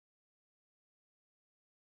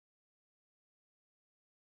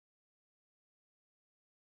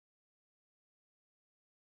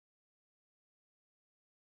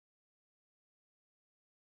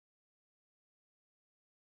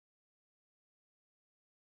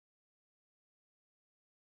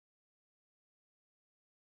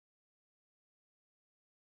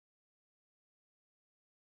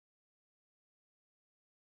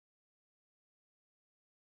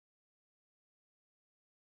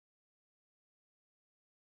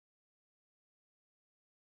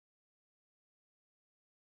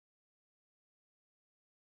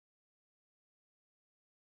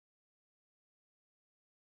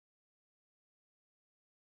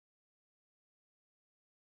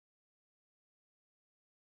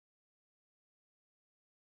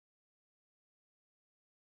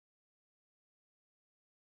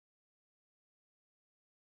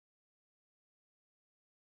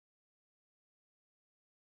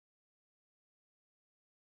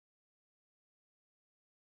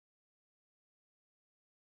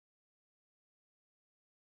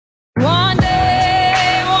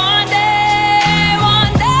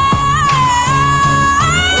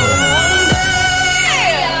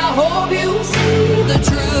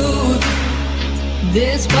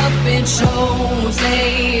This puppet show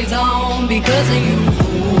stays on because of you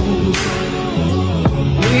fools.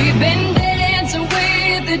 We've been dancing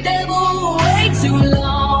with the devil way too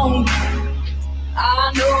long.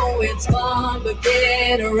 I know it's fun, but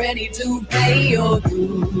get ready to pay your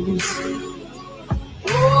dues.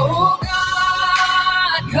 Oh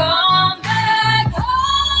God, come back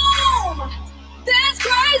home. This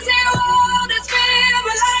crazy world is filled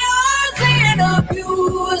with liars and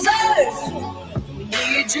abusers. We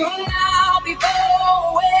need you now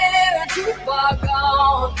before we're too far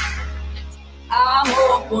gone. I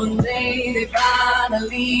hope one day they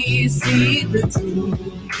finally see the truth.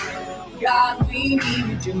 God, we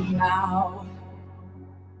need you now.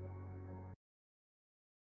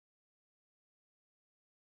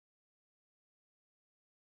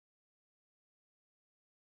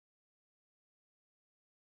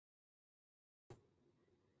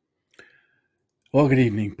 Well, good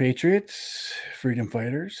evening, patriots, freedom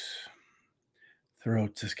fighters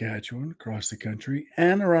throughout Saskatchewan, across the country,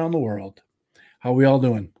 and around the world. How we all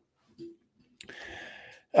doing?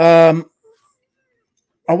 I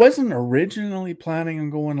wasn't originally planning on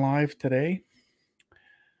going live today,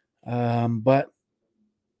 but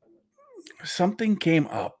something came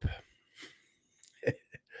up,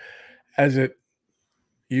 as it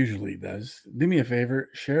usually does. Do me a favor,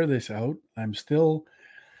 share this out. I'm still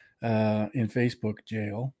in Facebook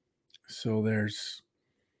jail, so there's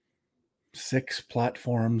 6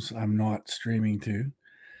 platforms I'm not streaming to.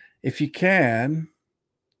 If you can,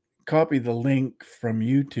 copy the link from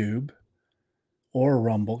YouTube or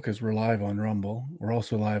Rumble, because we're live on Rumble. We're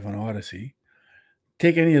also live on Odyssey.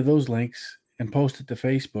 Take any of those links and post it to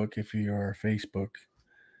Facebook if you're a Facebook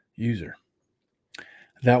user.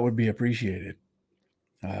 That would be appreciated.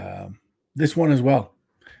 This one as well.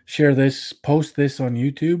 Share this, post this on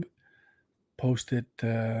YouTube, post it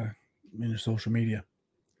in your social media.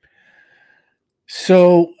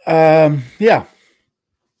 So, yeah.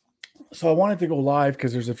 So I wanted to go live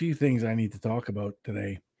because there's a few things I need to talk about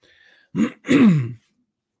today. I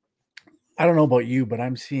don't know about you, but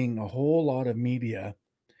I'm seeing a whole lot of media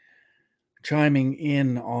chiming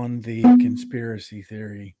in on the conspiracy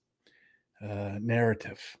theory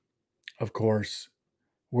narrative. Of course,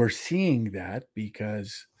 we're seeing that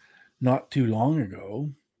because not too long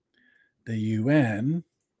ago, the UN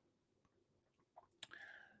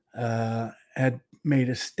had made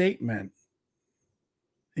a statement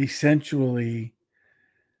essentially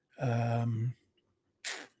um,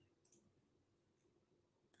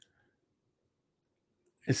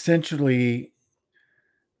 essentially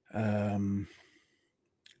um,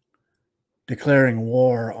 declaring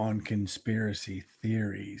war on conspiracy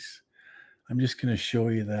theories. I'm just going to show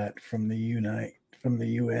you that from the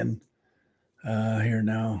UN here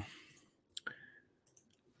now.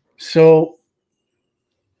 So,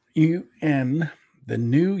 UN, the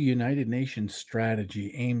new United Nations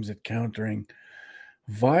strategy aims at countering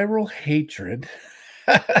viral hatred,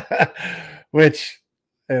 which,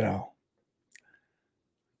 you know,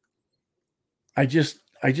 I just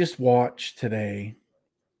watched today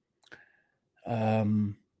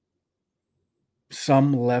some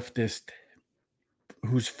leftist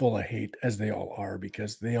who's full of hate, as they all are,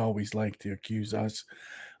 because they always like to accuse us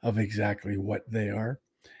of exactly what they are.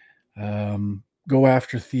 Go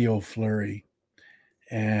after Theo Fleury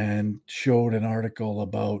and showed an article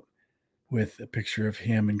about with a picture of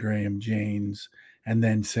him and Graham James, and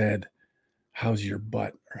then said, "How's your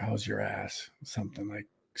butt?" or "How's your ass?" Something like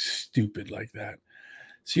stupid like that.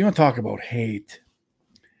 So you want to talk about hate?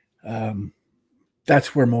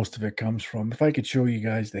 That's where most of it comes from. If I could show you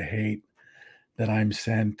guys the hate that I'm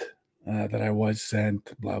sent, that I was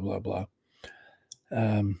sent, blah blah blah.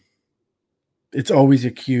 It's always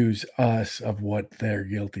accuse us of what they're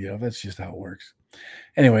guilty of. That's just how it works.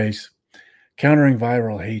 Anyways, countering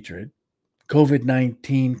viral hatred.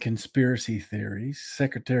 COVID-19 conspiracy theories.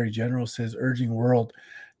 Secretary General says urging world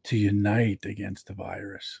to unite against the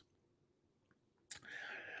virus.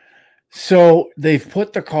 So they've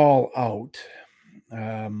put the call out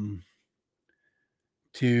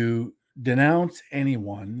to denounce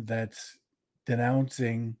anyone that's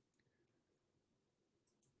denouncing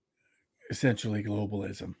essentially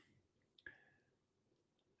globalism.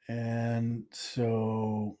 And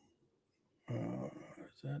so,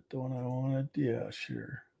 is that the one I wanted? Yeah,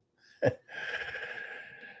 sure.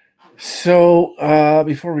 So,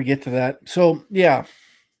 before we get to that, so yeah,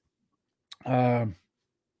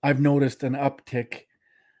 I've noticed an uptick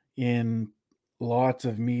in lots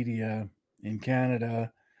of media in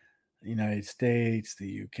Canada, the United States,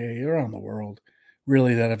 the UK, around the world,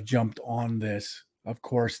 really that have jumped on this. Of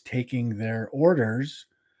course, taking their orders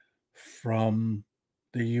from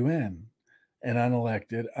the UN, an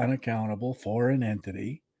unelected, unaccountable foreign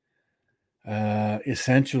entity,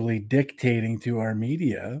 essentially dictating to our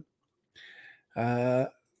media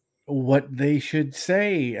what they should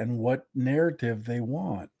say and what narrative they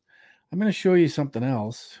want. I'm going to show you something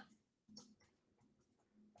else.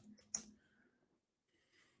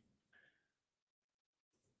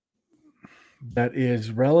 That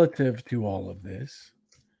is relative to all of this.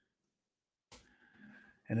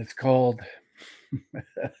 And it's called,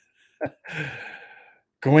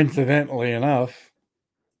 coincidentally enough,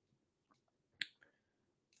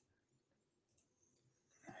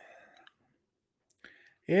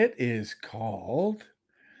 it is called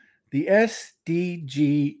the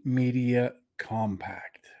SDG Media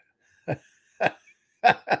Compact.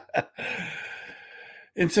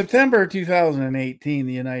 In September 2018,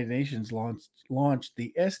 the United Nations launched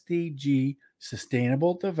the SDG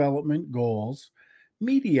Sustainable Development Goals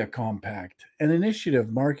Media Compact, an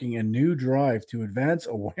initiative marking a new drive to advance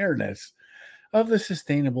awareness of the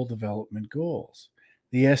Sustainable Development Goals.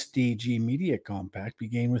 The SDG Media Compact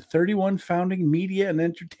began with 31 founding media and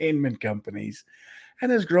entertainment companies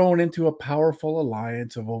and has grown into a powerful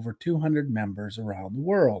alliance of over 200 members around the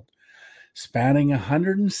world, spanning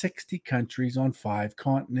 160 countries on 5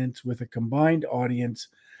 continents with a combined audience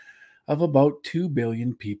of about 2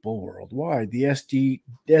 billion people worldwide. The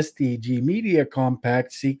SDG Media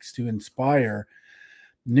Compact seeks to inspire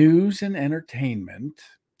news and entertainment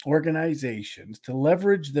organizations to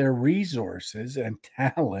leverage their resources and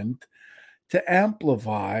talent to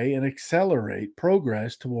amplify and accelerate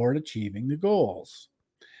progress toward achieving the goals.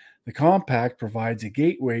 The compact provides a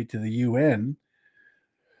gateway to the UN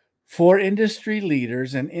for industry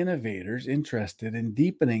leaders and innovators interested in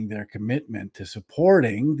deepening their commitment to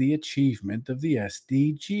supporting the achievement of the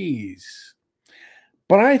SDGs.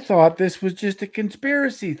 But I thought this was just a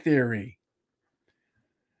conspiracy theory.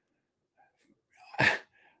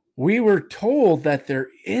 We were told that there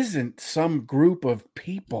isn't some group of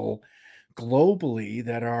people globally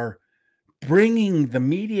that are bringing the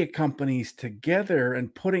media companies together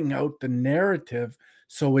and putting out the narrative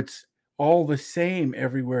so it's all the same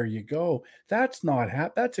everywhere you go. That's not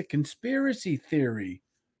that's a conspiracy theory.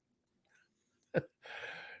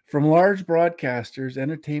 From large broadcasters,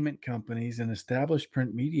 entertainment companies, and established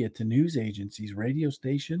print media to news agencies, radio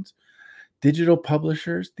stations, digital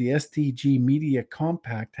publishers, the SDG Media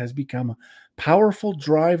Compact has become a powerful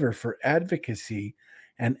driver for advocacy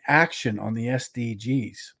and action on the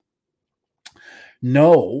SDGs.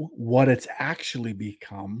 No, what it's actually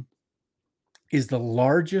become is the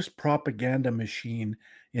largest propaganda machine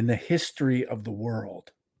in the history of the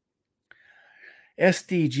world.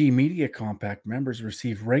 SDG Media Compact members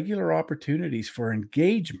receive regular opportunities for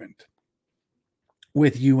engagement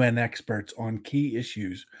with UN experts on key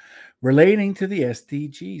issues relating to the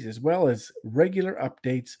SDGs, as well as regular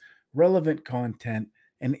updates, relevant content,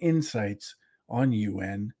 and insights on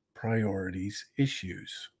UN priorities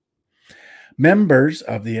issues. Members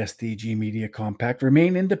of the SDG Media Compact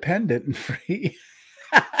remain independent and free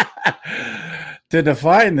to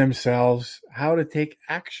define themselves how to take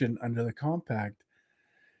action under the compact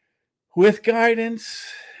with guidance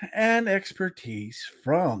and expertise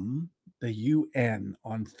from the UN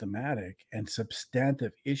on thematic and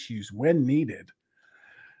substantive issues when needed.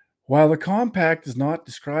 While the compact does not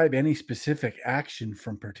describe any specific action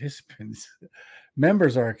from participants,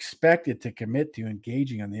 members are expected to commit to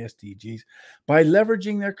engaging on the SDGs by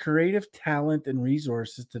leveraging their creative talent and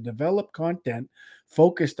resources to develop content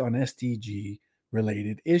focused on SDG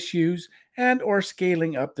related issues and or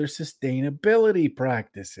scaling up their sustainability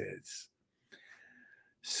practices.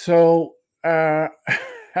 So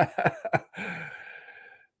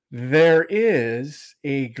there is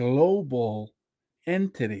a global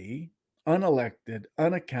entity, unelected,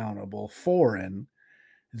 unaccountable, foreign,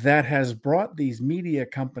 that has brought these media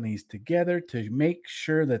companies together to make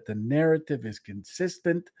sure that the narrative is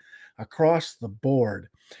consistent across the board.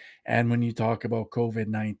 And when you talk about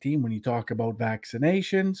COVID-19, when you talk about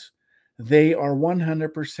vaccinations, they are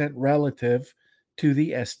 100% relative to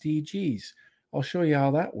the SDGs. I'll show you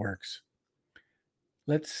how that works.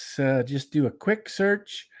 Let's just do a quick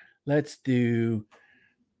search. Let's do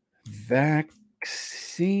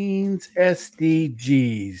vaccines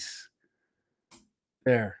SDGs.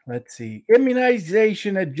 There, let's see.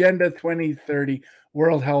 Immunization Agenda 2030,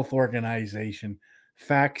 World Health Organization,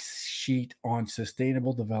 fact sheet on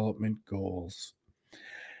sustainable development goals.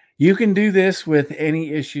 You can do this with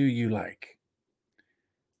any issue you like.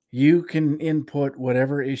 You can input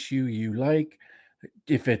whatever issue you like.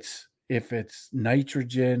 If it's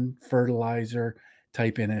nitrogen, fertilizer,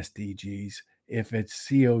 type in SDGs. If it's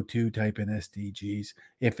CO2, type in SDGs.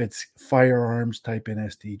 If it's firearms, type in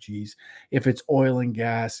SDGs. If it's oil and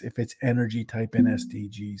gas, if it's energy, type in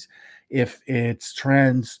SDGs. If it's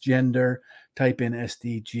transgender, type in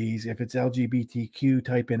SDGs. If it's LGBTQ,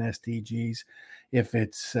 type in SDGs. If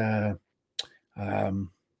it's,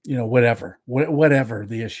 whatever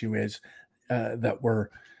the issue is that we're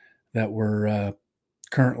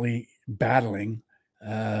currently battling,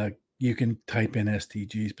 you can type in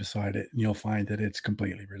SDGs beside it and you'll find that it's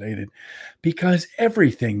completely related, because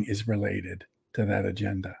everything is related to that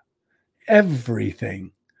agenda.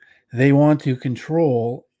 Everything. They want to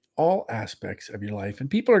control all aspects of your life. And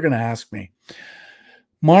people are going to ask me,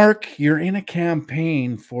 Mark, you're in a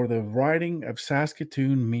campaign for the riding of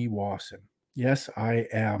Saskatoon-Meewasin. Yes, I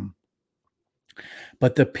am.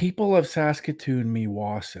 But the people of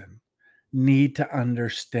Saskatoon-Meewasin need to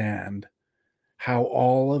understand how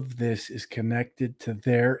all of this is connected to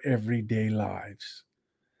their everyday lives.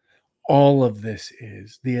 All of this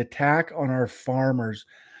is. The attack on our farmers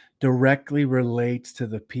directly relates to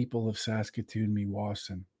the people of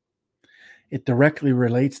Saskatoon-Meewasin. It directly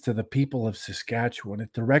relates to the people of Saskatchewan.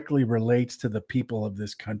 It directly relates to the people of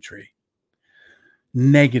this country.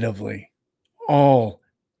 Negatively. All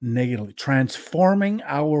negatively. Transforming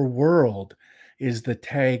our world is the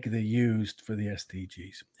tag they used for the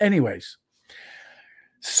SDGs. Anyways,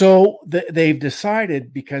 so they've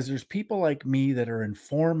decided, because there's people like me that are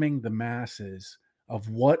informing the masses of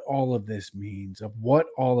what all of this means, of what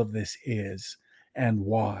all of this is, and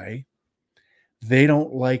why. They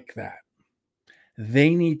don't like that.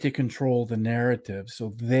 They need to control the narrative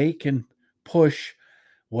so they can push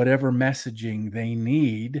whatever messaging they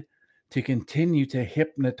need to continue to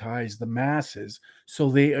hypnotize the masses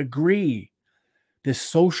so they agree. This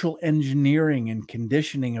social engineering and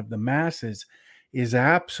conditioning of the masses is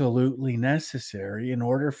absolutely necessary in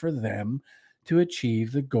order for them to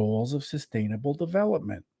achieve the goals of sustainable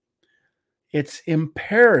development. It's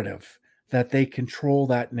imperative that they control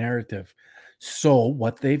that narrative. So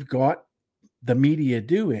what they've got the media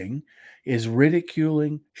doing is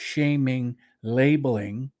ridiculing, shaming,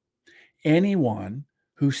 labeling anyone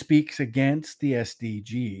who speaks against the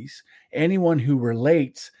SDGs, anyone who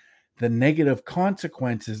relates the negative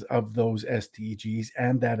consequences of those SDGs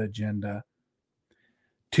and that agenda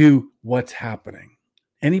to what's happening.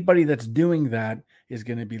 Anybody that's doing that is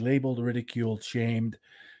going to be labeled, ridiculed, shamed,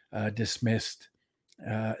 dismissed.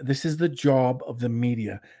 This is the job of the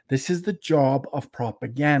media. This is the job of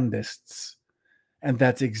propagandists. And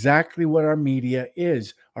that's exactly what our media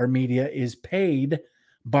is. Our media is paid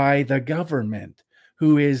by the government,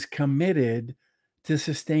 who is committed to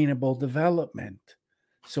sustainable development.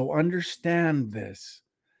 So understand this.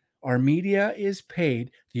 Our media is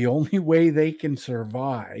paid. The only way they can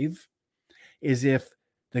survive is if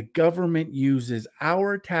the government uses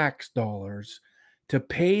our tax dollars to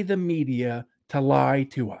pay the media to lie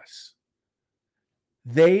to us.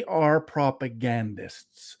 They are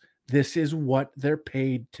propagandists. This is what they're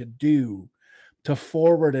paid to do, to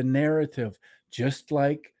forward a narrative, just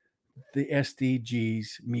like the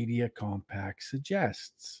SDGs Media Compact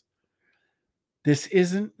suggests. This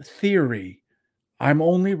isn't theory. I'm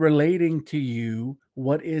only relating to you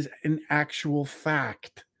what is an actual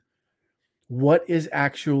fact, what is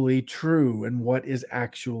actually true, and what is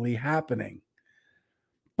actually happening.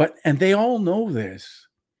 And they all know this,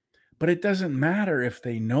 but it doesn't matter if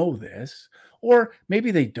they know this, or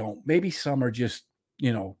maybe they don't. Maybe some are just,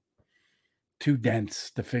 too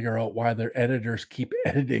dense to figure out why their editors keep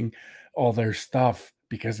editing all their stuff,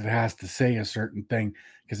 because it has to say a certain thing,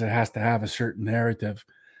 because it has to have a certain narrative.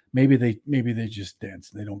 Maybe they're just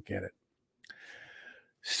dense and they don't get it.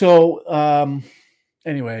 So,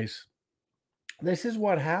 anyways, this is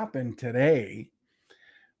what happened today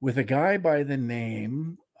with a guy by the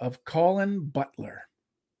name of Colin Butler.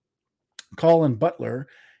 Colin Butler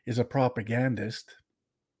is a propagandist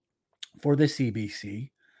for the CBC,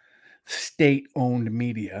 state-owned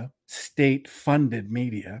media, state-funded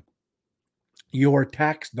media. Your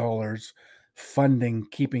tax dollars funding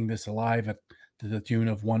keeping this alive to the tune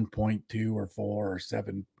of 1.2 or 4 or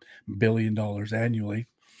 7 billion dollars annually.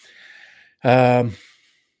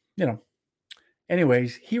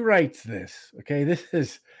 Anyways, he writes this. Okay,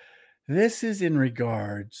 this is in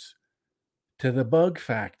regards to the bug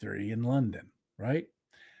factory in London, right?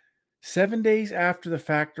 7 days after the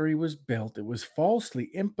factory was built, it was falsely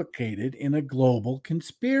implicated in a global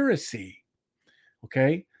conspiracy.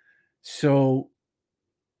 Okay, so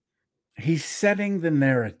he's setting the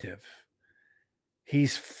narrative.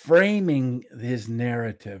 He's framing his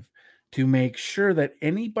narrative to make sure that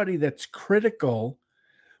anybody that's critical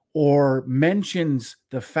or mentions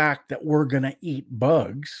the fact that we're going to eat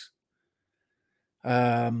bugs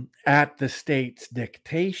at the state's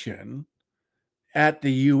dictation, at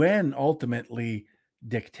the UN ultimately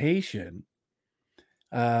dictation,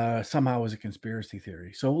 somehow is a conspiracy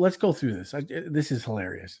theory. So let's go through this. This is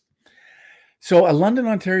hilarious. So a London,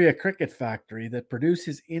 Ontario cricket factory that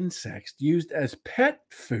produces insects used as pet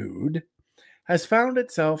food has found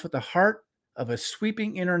itself at the heart of a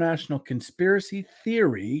sweeping international conspiracy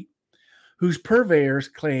theory whose purveyors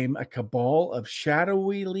claim a cabal of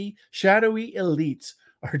shadowy elites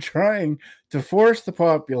are trying to force the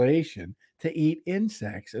population to eat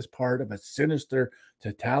insects as part of a sinister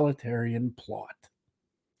totalitarian plot.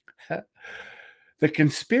 The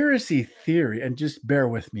conspiracy theory, and just bear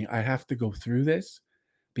with me, I have to go through this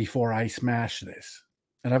before I smash this.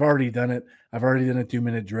 And I've already done it. I've already done a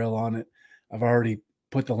 2-minute drill on it. I've already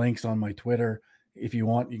put the links on my Twitter. If you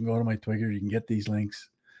want, you can go to my Twitter. You can get these links.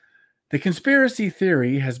 The conspiracy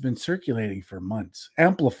theory has been circulating for months,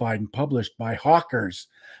 amplified and published by hawkers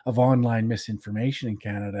of online misinformation in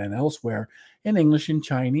Canada and elsewhere in English and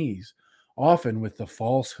Chinese, often with the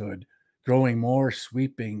falsehood growing more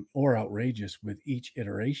sweeping or outrageous with each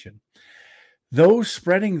iteration. Those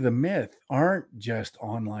spreading the myth aren't just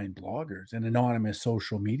online bloggers and anonymous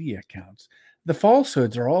social media accounts. The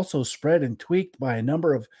falsehoods are also spread and tweaked by a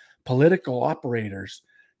number of political operators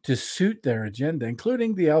to suit their agenda,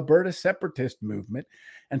 including the Alberta separatist movement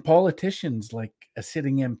and politicians like a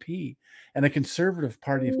sitting MP and a Conservative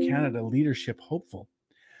Party of Canada leadership hopeful.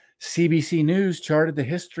 CBC News charted the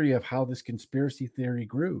history of how this conspiracy theory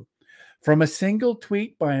grew, from a single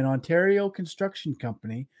tweet by an Ontario construction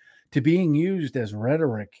company to being used as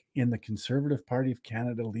rhetoric in the Conservative Party of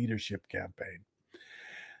Canada leadership campaign.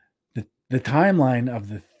 The timeline of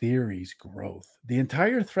the theory's growth. The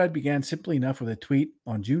entire thread began simply enough with a tweet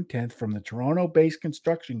on June 10th from the Toronto-based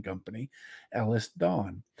construction company Ellis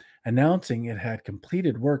Dawn, announcing it had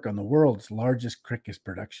completed work on the world's largest cricket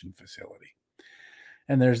production facility.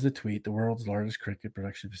 And there's the tweet: the world's largest cricket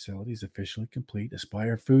production facility is officially complete.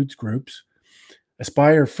 Aspire Food Group's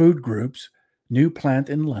new plant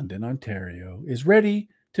in London, Ontario, is ready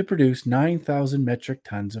to produce 9,000 metric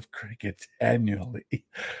tons of crickets annually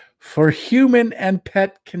for human and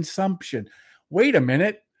pet consumption. Wait a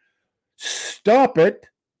minute. Stop it.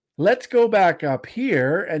 Let's go back up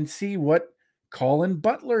here and see what Colin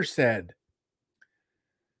Butler said.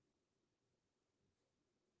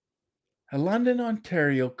 A London,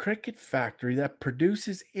 Ontario cricket factory that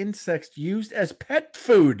produces insects used as pet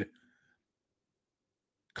food.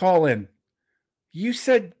 Colin, you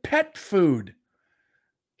said pet food.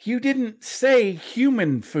 You didn't say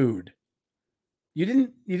human food. You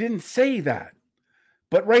didn't say that.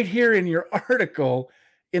 But right here in your article,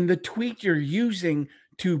 in the tweet you're using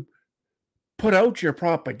to put out your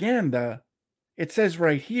propaganda, it says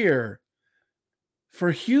right here,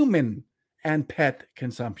 for human and pet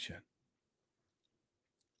consumption.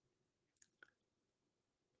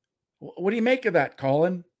 What do you make of that,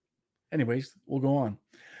 Colin? Anyways, we'll go on.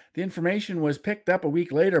 The information was picked up a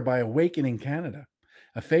week later by Awakening Canada,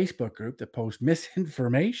 a Facebook group that posts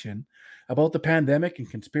misinformation about the pandemic and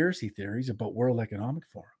conspiracy theories about World Economic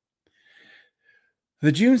Forum.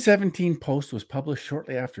 The June 17 post was published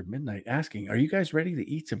shortly after midnight asking, "Are you guys ready to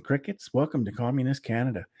eat some crickets? Welcome to Communist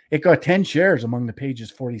Canada." It got 10 shares among the page's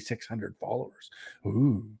 4,600 followers.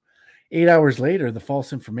 Ooh. 8 hours later, the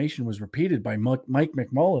false information was repeated by Mike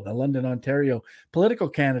McMullen, a London, Ontario political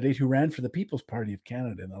candidate who ran for the People's Party of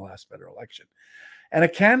Canada in the last federal election, and a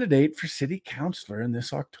candidate for city councillor in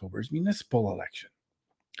this October's municipal election.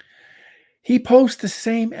 He posts the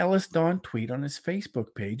same Ellis Dawn tweet on his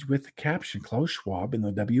Facebook page with the caption, "Klaus Schwab and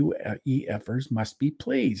the WEFers must be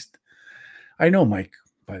pleased." I know Mike,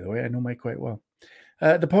 by the way. I know Mike quite well.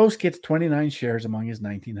 The post gets 29 shares among his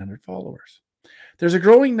 1,900 followers. There's a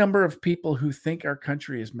growing number of people who think our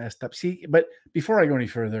country is messed up. See, but before I go any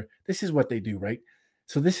further, this is what they do, right?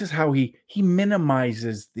 So this is how he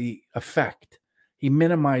minimizes the effect. He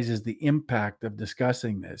minimizes the impact of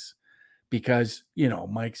discussing this because,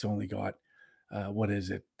 Mike's only got,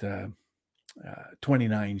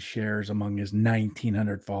 29 shares among his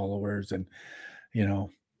 1,900 followers. And,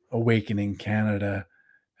 Awakening Canada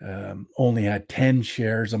only had 10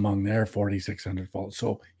 shares among their 4,600 followers.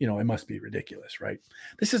 So, it must be ridiculous, right?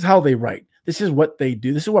 This is how they write. This is what they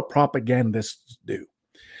do. This is what propagandists do.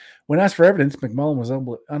 When asked for evidence, McMullen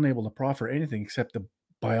was unable to proffer anything except the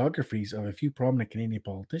biographies of a few prominent Canadian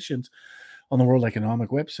politicians on the World Economic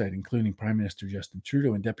website, including Prime Minister Justin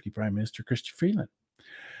Trudeau and Deputy Prime Minister Chrystia Freeland.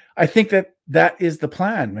 "I think that is the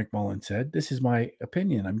plan," McMullen said. "This is my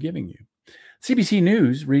opinion I'm giving you." CBC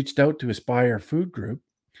News reached out to Aspire Food Group,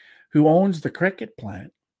 who owns the cricket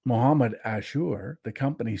plant, Mohammed Ashur, the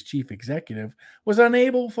company's chief executive, was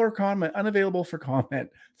unavailable for comment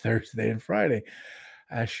Thursday and Friday.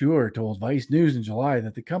 Ashur told Vice News in July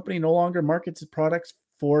that the company no longer markets its products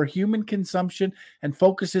for human consumption and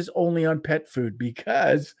focuses only on pet food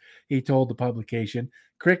because, he told the publication,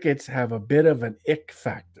 crickets have a bit of an ick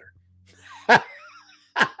factor.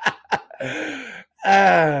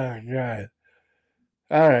 God.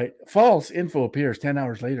 All right. False info appears 10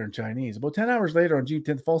 hours later in Chinese. About 10 hours later on June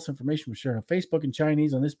 10th, false information was shared on Facebook in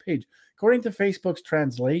Chinese on this page. According to Facebook's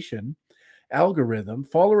translation algorithm,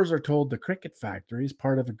 followers are told the Cricket Factory is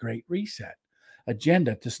part of a Great Reset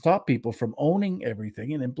agenda to stop people from owning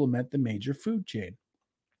everything and implement the major food chain.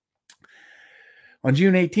 On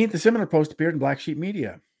June 18th, a similar post appeared in Black Sheep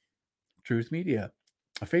Media, Truth Media,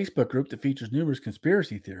 a Facebook group that features numerous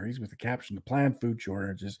conspiracy theories with the caption, "The planned food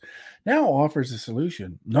shortages now offers a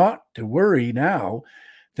solution. Not to worry now.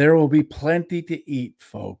 There will be plenty to eat,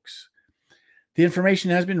 folks." The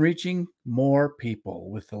information has been reaching more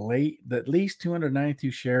people with at least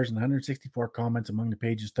 292 shares and 164 comments among the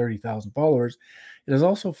page's 30,000 followers. It is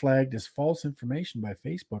also flagged as false information by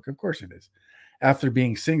Facebook. Of course it is, after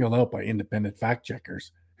being singled out by independent fact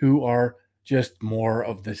checkers who are just more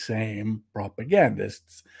of the same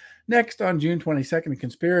propagandists. Next, on June 22nd, the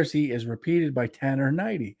conspiracy is repeated by Tanner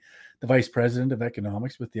Knighty, the vice president of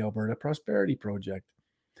economics with the Alberta Prosperity Project,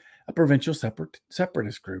 a provincial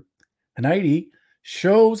separatist group. Knighty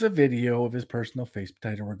shows a video of his personal face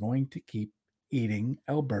titled, "We're going to keep eating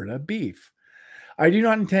Alberta beef." "I do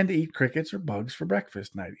not intend to eat crickets or bugs for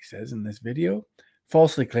breakfast," Knighty says in this video,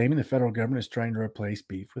 falsely claiming the federal government is trying to replace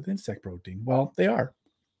beef with insect protein. Well, they are.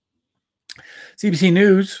 CBC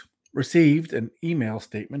News received an email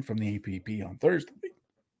statement from the APP on Thursday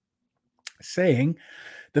saying,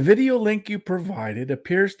 "The video link you provided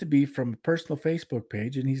appears to be from a personal Facebook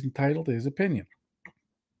page and he's entitled to his opinion.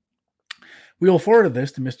 We will forward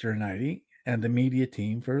this to Mr. Knighty and the media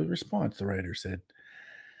team for a response," the writer said.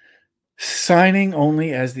 Signing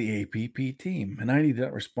only as the APP team. Knighty did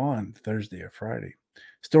not respond Thursday or Friday.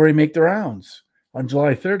 Story make the rounds. On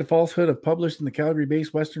July 3rd, a falsehood of published in the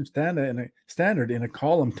Calgary-based Western Standard in a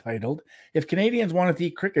column titled, "If Canadians wanted to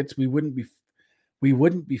eat crickets, we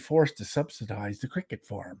wouldn't be forced to subsidize the cricket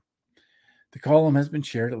farm." The column has been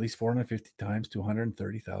shared at least 450 times to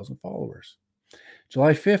 130,000 followers.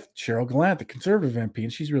 July 5th, Cheryl Gallant, the Conservative MP,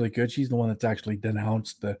 and she's really good. She's the one that's actually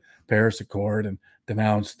denounced the Paris Accord and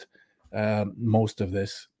denounced most of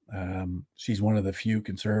this. She's one of the few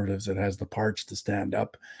Conservatives that has the parts to stand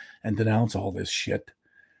up and denounce all this shit.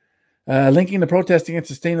 Linking the protest against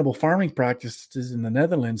sustainable farming practices in the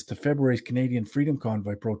Netherlands to February's Canadian Freedom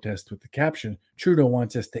Convoy protest with the caption, "Trudeau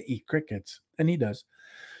wants us to eat crickets," and he does.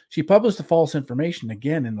 She published the false information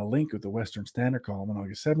again in the link of the Western Standard column on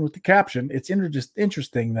August 7 with the caption, "It's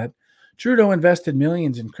interesting that Trudeau invested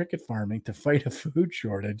millions in cricket farming to fight a food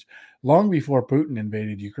shortage long before Putin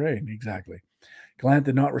invaded Ukraine." Exactly. Gallant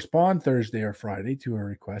did not respond Thursday or Friday to a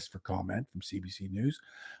request for comment from CBC News.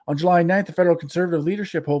 On July 9th, the federal Conservative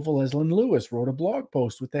leadership hopeful Leslyn Lewis wrote a blog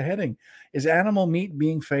post with the heading, "Is animal meat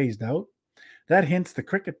being phased out?" That hints the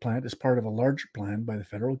cricket plant is part of a larger plan by the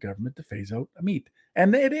federal government to phase out meat.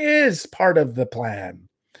 And it is part of the plan.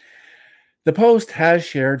 The post has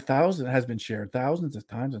been shared thousands of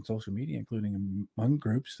times on social media, including among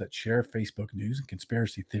groups that share Facebook news and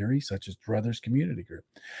conspiracy theories, such as Brothers Community Group.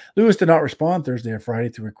 Lewis did not respond Thursday or Friday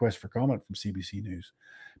to requests for comment from CBC News.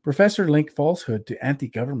 Professor linked falsehood to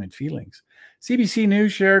anti-government feelings. CBC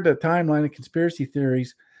News shared a timeline of conspiracy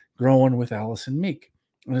theories growing with Alison Meek,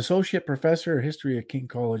 an associate professor of history at King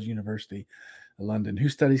College University, London, who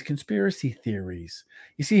studies conspiracy theories.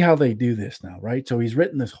 You see how they do this now, right? So he's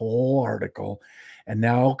written this whole article, and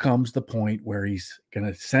now comes the point where he's going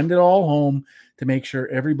to send it all home to make sure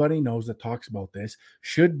everybody knows that talks about this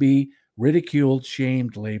should be ridiculed,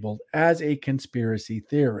 shamed, labeled as a conspiracy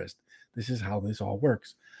theorist. This is how this all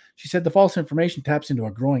works. She said the false information taps into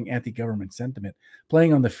a growing anti-government sentiment,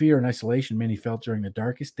 playing on the fear and isolation many felt during the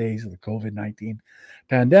darkest days of the COVID-19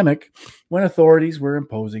 pandemic, when authorities were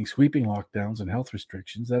imposing sweeping lockdowns and health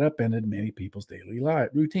restrictions that upended many people's daily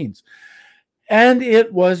routines. And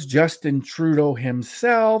it was Justin Trudeau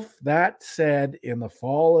himself that said in the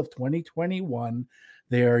fall of 2021,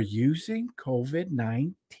 they are using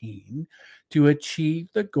COVID-19 to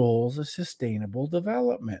achieve the goals of sustainable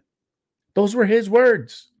development. Those were his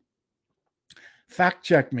words. Fact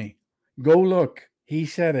check me. Go look. He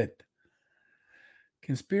said it.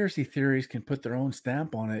 Conspiracy theories can put their own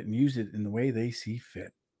stamp on it and use it in the way they see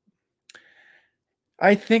fit.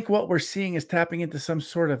 I think what we're seeing is tapping into some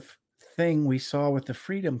sort of thing we saw with the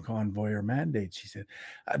Freedom Convoy or mandate, she said.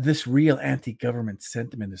 This real anti-government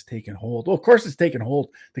sentiment has taken hold. Well, of course it's taken hold.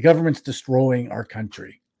 The government's destroying our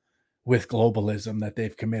country with globalism that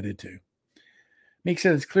they've committed to. Meek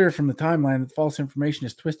said it's clear from the timeline that false information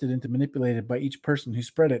is twisted and manipulated by each person who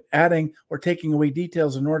spread it, adding or taking away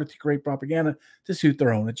details in order to create propaganda to suit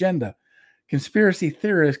their own agenda. Conspiracy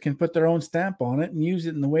theorists can put their own stamp on it and use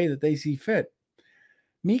it in the way that they see fit.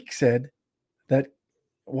 Meek said that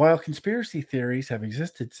while conspiracy theories have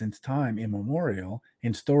existed since time immemorial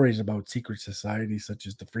in stories about secret societies such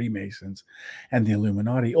as the Freemasons and the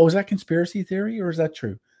Illuminati, is that conspiracy theory or is that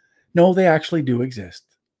true? No, they actually do exist.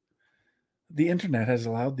 The internet has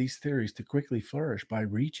allowed these theories to quickly flourish by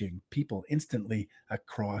reaching people instantly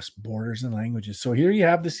across borders and languages. So here you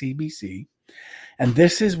have the CBC, and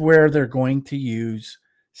this is where they're going to use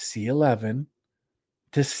C11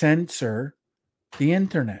 to censor the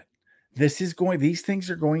internet. They're going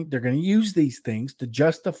to use these things to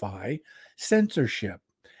justify censorship,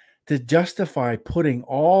 to justify putting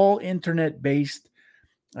all internet-based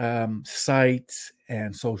sites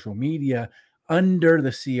and social media under the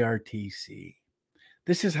CRTC.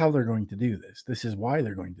 This is how they're going to do this. This is why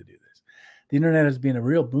they're going to do this. The internet has been a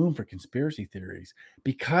real boom for conspiracy theories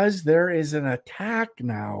because there is an attack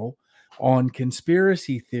now on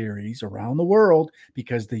conspiracy theories around the world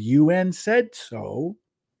because the UN said so.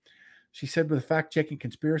 She said, with fact-checking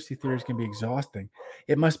conspiracy theories can be exhausting.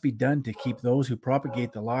 It must be done to keep those who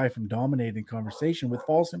propagate the lie from dominating conversation with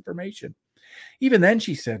false information. Even then,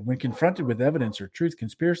 she said, when confronted with evidence or truth,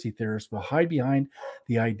 conspiracy theorists will hide behind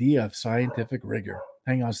the idea of scientific rigor.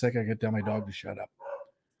 Hang on a second, I got to tell my dog to shut up.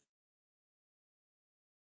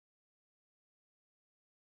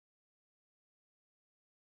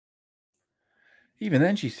 Even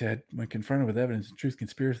then, she said, when confronted with evidence and truth,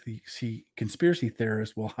 conspiracy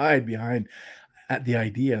theorists will hide behind the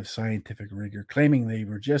idea of scientific rigor, claiming they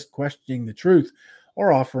were just questioning the truth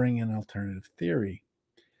or offering an alternative theory.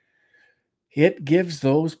 It gives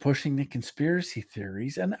those pushing the conspiracy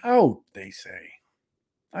theories an out, they say.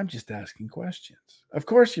 I'm just asking questions. Of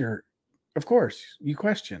course you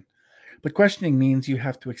question. But questioning means you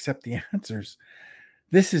have to accept the answers.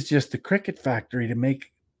 This is just a cricket factory to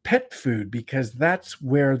make pet food because that's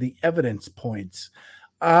where the evidence points.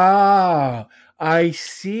 I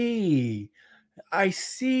see.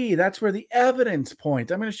 That's where the evidence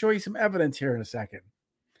points. I'm going to show you some evidence here in a second.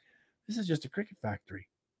 This is just a cricket factory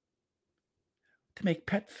to make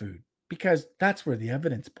pet food because that's where the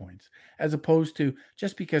evidence points, as opposed to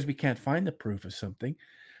just because we can't find the proof of something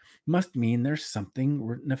must mean there's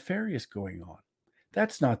something nefarious going on.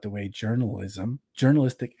 That's not the way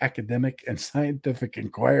journalistic, academic, and scientific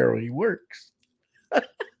inquiry works.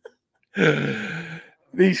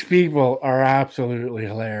 These people are absolutely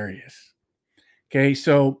hilarious. Okay,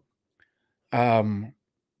 so Klaus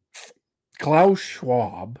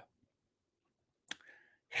Schwab,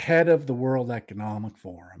 head of the World Economic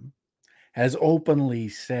Forum, has openly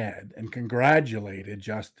said and congratulated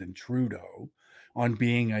Justin Trudeau on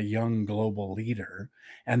being a young global leader,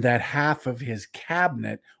 and that half of his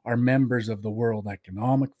cabinet are members of the World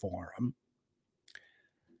Economic Forum.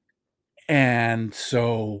 And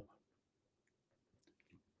so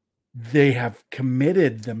they have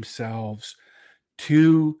committed themselves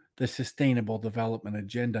to the Sustainable Development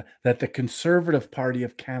Agenda that the Conservative Party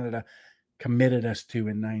of Canada committed us to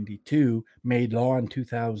in 92, made law in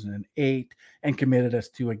 2008, and committed us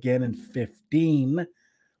to again in 15,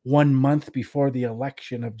 1 month before the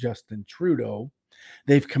election of Justin Trudeau.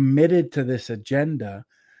 They've committed to this agenda,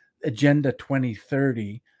 Agenda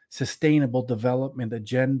 2030, Sustainable Development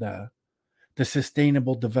Agenda, the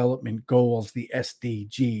Sustainable Development Goals, the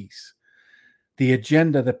SDGs. The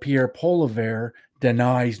agenda that Pierre Poilievre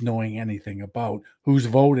denies knowing anything about, who's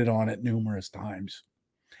voted on it numerous times,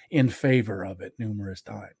 in favor of it numerous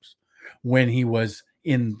times, when he was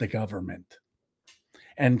in the government.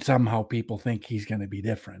 And somehow people think he's going to be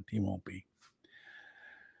different. He won't be.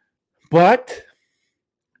 But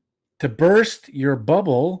to burst your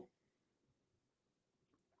bubble,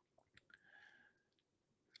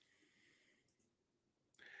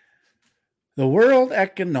 the World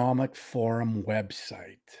Economic Forum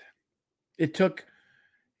website, it took,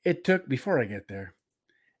 before I get there,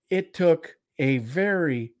 it took a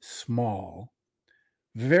very small,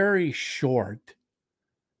 very short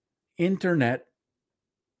internet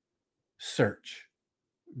search,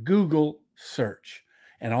 Google search.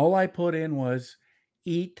 And all I put in was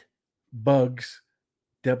eat bugs,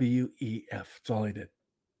 WEF. That's all I did.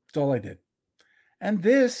 That's all I did. And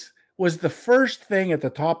this was the first thing at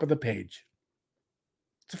the top of the page.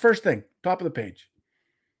 It's the first thing, top of the page.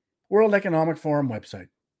 World Economic Forum website.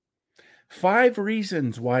 5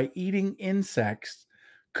 reasons why eating insects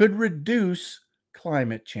could reduce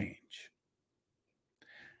climate change.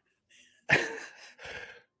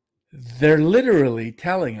 They're literally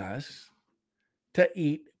telling us to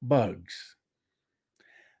eat bugs.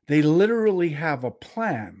 They literally have a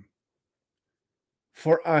plan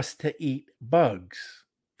for us to eat bugs.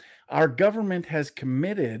 Our government has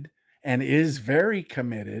committed and is very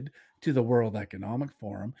committed to the World Economic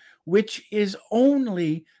Forum, which is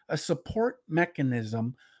only a support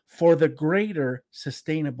mechanism for the greater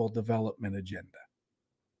sustainable development agenda.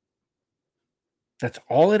 That's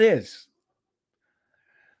all it is.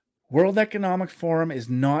 World Economic Forum is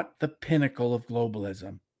not the pinnacle of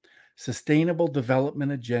globalism. Sustainable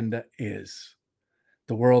development agenda is.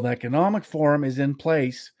 The World Economic Forum is in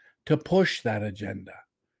place to push that agenda.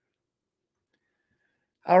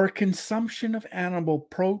 Our consumption of animal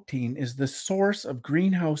protein is the source of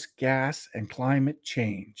greenhouse gas and climate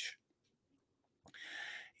change.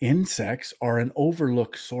 Insects are an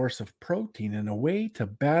overlooked source of protein and a way to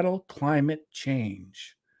battle climate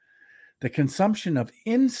change. The consumption of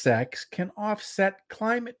insects can offset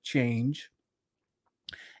climate change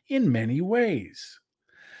in many ways.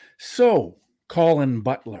 So, Colin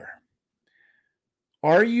Butler,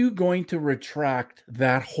 are you going to retract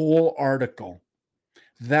that whole article?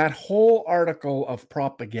 That whole article of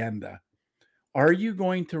propaganda? Are you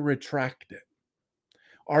going to retract it?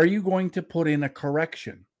 Are you going to put in a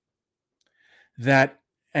correction that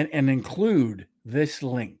and include this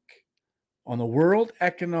link on the World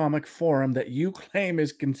Economic Forum that you claim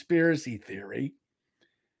is conspiracy theory?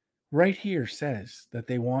 Right here says that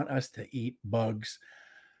they want us to eat bugs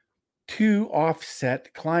to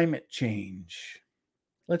offset climate change.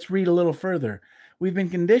 Let's read a little further. We've been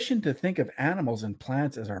conditioned to think of animals and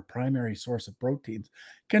plants as our primary source of proteins.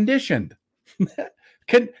 Conditioned.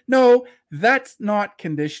 No, that's not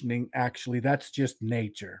conditioning, actually. That's just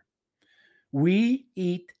nature. We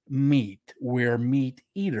eat meat. We're meat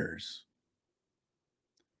eaters.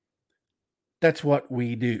 That's what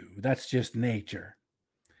we do. That's just nature.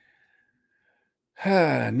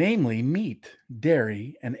 Namely, meat,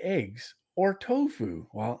 dairy, and eggs, or tofu.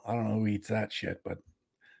 Well, I don't know who eats that shit, but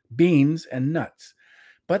beans and nuts.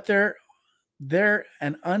 But they're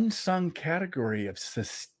an unsung category of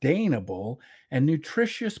sustainable and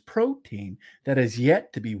nutritious protein that has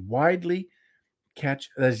yet to widely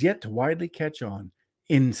catch on.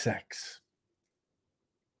 Insects.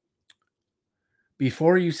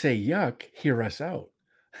 Before you say yuck, hear us out.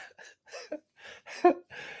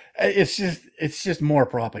 It's just more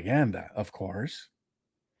propaganda, of course.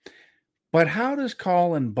 But how does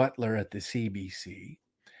Colin Butler at the CBC,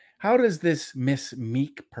 how does this Miss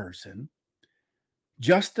Meek person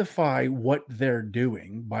justify what they're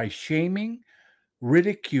doing by shaming,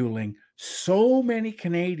 ridiculing so many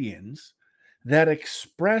Canadians that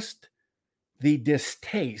expressed the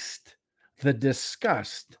distaste, the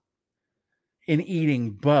disgust in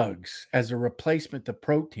eating bugs as a replacement to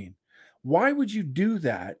protein? Why would you do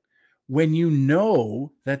that when you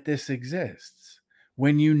know that this exists?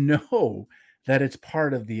 When you know that it's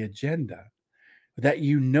part of the agenda? That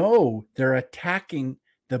you know they're attacking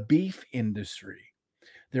the beef industry.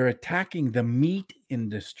 They're attacking the meat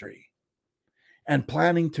industry and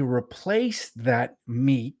planning to replace that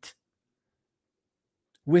meat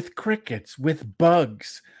with crickets, with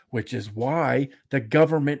bugs, which is why the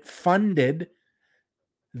government funded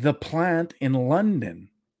the plant in London,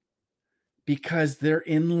 because they're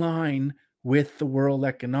in line with the World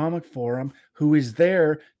Economic Forum, who is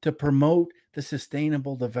there to promote the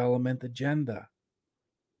Sustainable Development Agenda.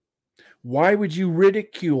 Why would you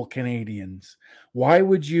ridicule Canadians? Why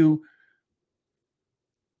would you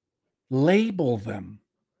label them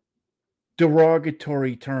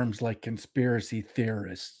derogatory terms like conspiracy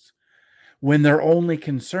theorists when they're only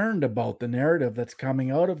concerned about the narrative that's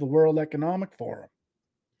coming out of the World Economic Forum?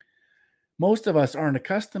 Most of us aren't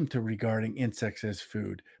accustomed to regarding insects as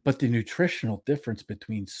food, but the nutritional difference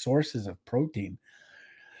between sources of protein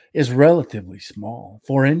is relatively small.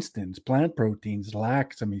 For instance, plant proteins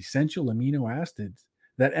lack some essential amino acids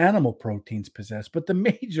that animal proteins possess, but the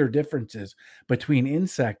major differences between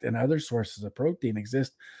insect and other sources of protein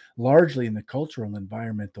exist largely in the cultural and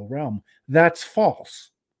environmental realm. That's false.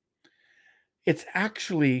 It's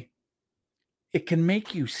actually, it can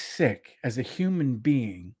make you sick as a human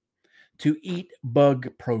being to eat bug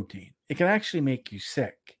protein. It can actually make you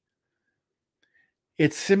sick.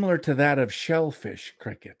 It's similar to that of shellfish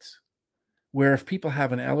crickets, where if people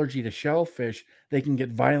have an allergy to shellfish, they can get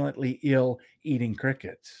violently ill eating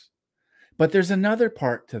crickets. But there's another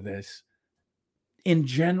part to this. In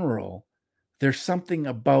general, there's something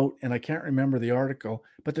about, and I can't remember the article,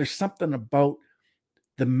 but there's something about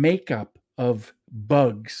the makeup of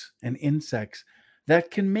bugs and insects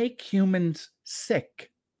that can make humans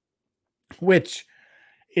sick, which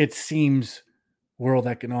it seems World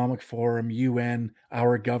Economic Forum, UN,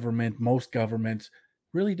 our government, most governments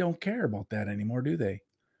really don't care about that anymore, do they?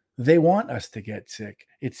 They want us to get sick.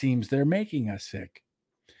 It seems they're making us sick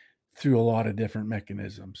through a lot of different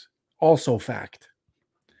mechanisms. Also fact.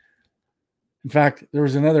 In fact, there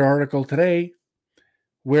was another article today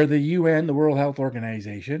where the UN, the World Health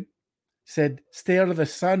Organization, said stay out of the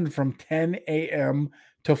sun from 10 a.m.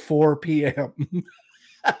 to 4 p.m.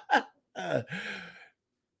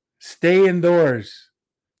 Stay indoors.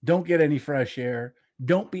 Don't get any fresh air.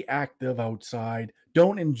 Don't be active outside.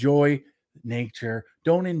 Don't enjoy nature.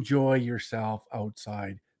 Don't enjoy yourself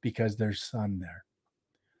outside because there's sun there.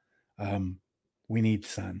 We need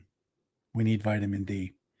sun. We need vitamin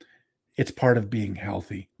D. It's part of being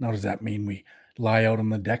healthy. Now, does that mean we lie out on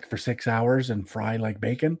the deck for 6 hours and fry like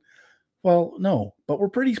bacon? Well, no, but we're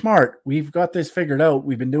pretty smart. We've got this figured out.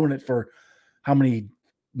 We've been doing it for how many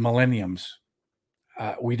millenniums?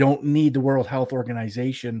 We don't need the World Health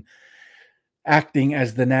Organization acting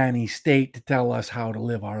as the nanny state to tell us how to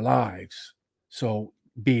live our lives. So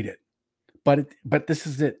beat it. But this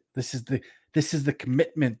is it. This is the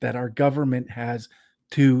commitment that our government has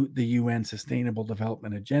to the UN Sustainable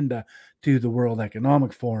Development Agenda, to the World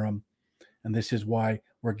Economic Forum, and this is why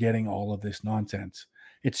we're getting all of this nonsense.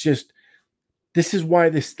 It's just, this is why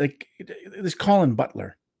this Colin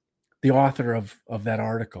Butler, the author of that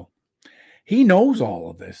article, he knows all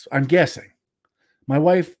of this, I'm guessing. My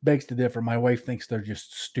wife begs to differ. My wife thinks they're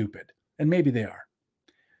just stupid, and maybe they are.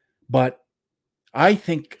 But I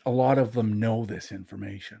think a lot of them know this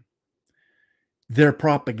information. They're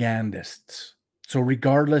propagandists. So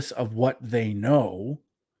regardless of what they know,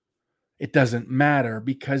 it doesn't matter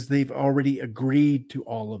because they've already agreed to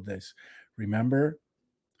all of this. Remember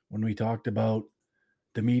when we talked about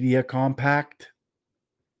the media compact?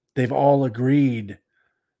 They've all agreed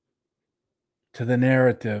to the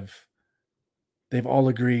narrative. They've all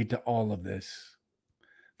agreed to all of this.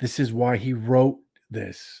 This is why he wrote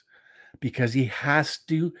this, because he has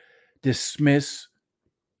to dismiss,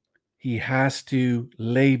 he has to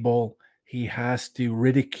label, he has to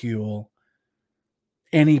ridicule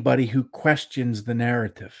anybody who questions the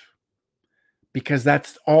narrative, because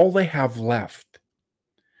that's all they have left.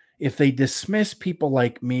 If they dismiss people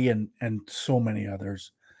like me and so many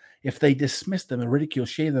others, if they dismiss them and ridicule,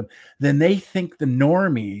 shame them, then they think the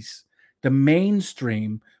normies, the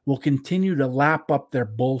mainstream, will continue to lap up their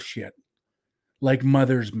bullshit like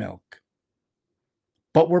mother's milk.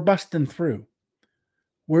 But we're busting through.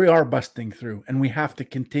 We are busting through, and we have to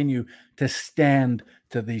continue to stand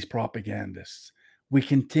to these propagandists. We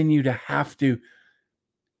continue to have to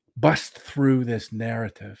bust through this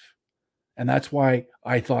narrative. And that's why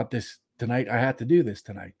I thought this tonight, I had to do this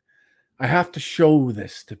tonight. I have to show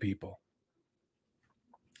this to people.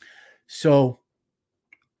 So,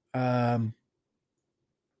 I'm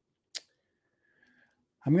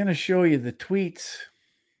going to show you the tweets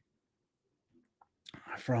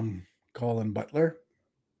from Colin Butler,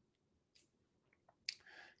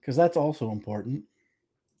 because that's also important.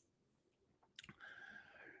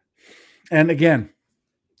 And again,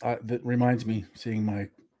 that reminds me, seeing my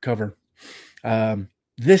cover.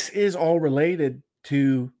 This is all related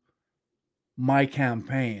to my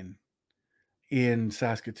campaign in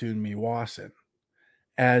Saskatoon-Meewasin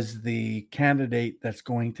as the candidate that's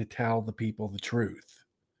going to tell the people the truth.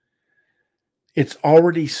 It's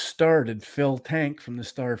already started. Phil Tank from the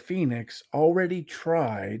Star Phoenix already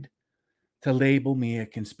tried to label me a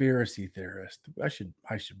conspiracy theorist. I should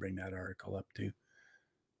bring that article up too.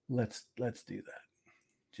 Let's do that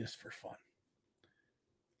just for fun.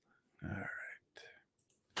 All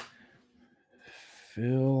right.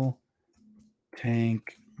 Phil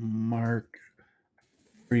Tank, Mark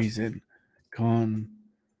Friesen,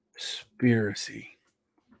 conspiracy.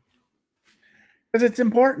 Because it's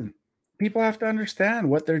important. People have to understand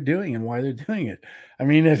what they're doing and why they're doing it. I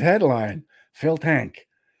mean, his headline, Phil Tank,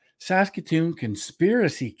 Saskatoon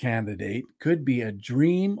conspiracy candidate could be a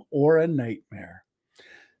dream or a nightmare.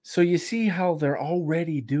 So you see how they're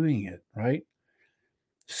already doing it, right?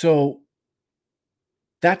 So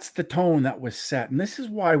that's the tone that was set. And this is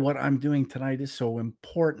why what I'm doing tonight is so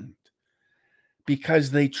important,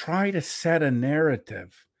 because they try to set a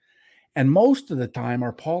narrative. And most of the time,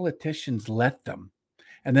 our politicians let them.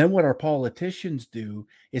 And then what our politicians do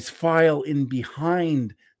is file in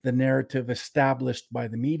behind the narrative established by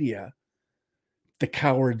the media, the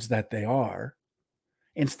cowards that they are,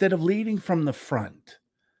 instead of leading from the front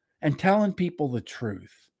and telling people the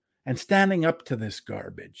truth and standing up to this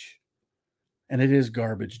garbage. And it is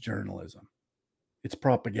garbage journalism. It's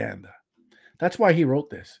propaganda. That's why he wrote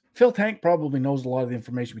this. Phil Tank probably knows a lot of the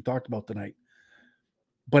information we talked about tonight,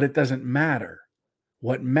 but it doesn't matter.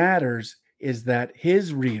 What matters is that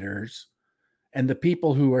his readers and the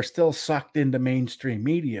people who are still sucked into mainstream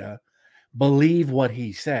media believe what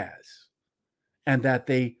he says, and that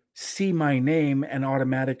they see my name and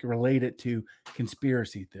automatically relate it to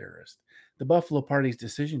conspiracy theorists. The Buffalo Party's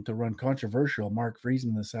decision to run controversial Mark Friesen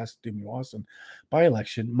in the Saskatoon-Meewasin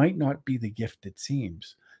by-election might not be the gift it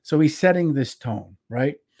seems. So he's setting this tone,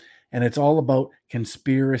 right? And it's all about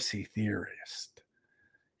conspiracy theorists.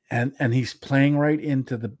 And he's playing right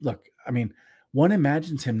into the look. I mean, one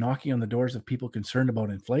imagines him knocking on the doors of people concerned about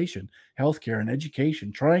inflation, healthcare, and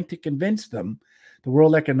education, trying to convince them the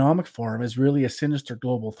World Economic Forum is really a sinister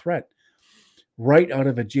global threat, right out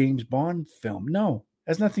of a James Bond film. No,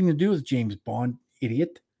 it has nothing to do with James Bond,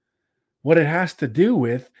 idiot. What it has to do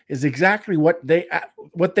with is exactly what they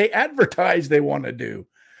advertise they want to do.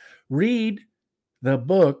 Read the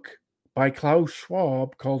book by Klaus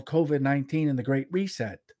Schwab called COVID-19 and the Great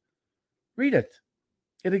Reset. Read it.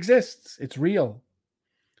 It exists. It's real.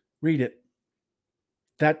 Read it.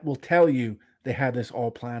 That will tell you they had this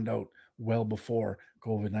all planned out well before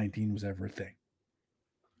COVID-19 was ever a thing.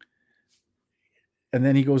 And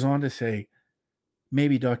then he goes on to say,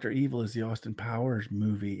 maybe Dr. Evil is the Austin Powers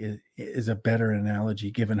movie is a better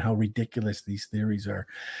analogy given how ridiculous these theories are.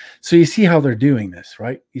 So you see how they're doing this,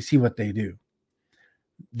 right? You see what they do.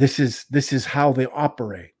 This is how they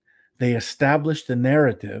operate. They establish the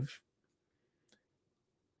narrative,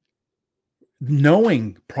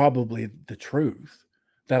 knowing probably the truth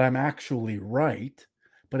that I'm actually right,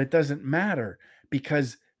 but it doesn't matter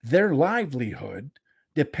because their livelihood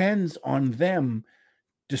depends on them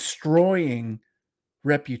destroying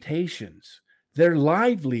reputations. Their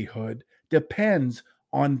livelihood depends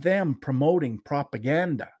on them promoting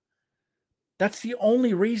propaganda. That's the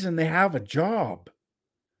only reason they have a job.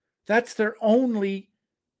 That's their only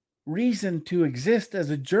reason to exist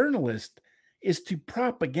as a journalist, is to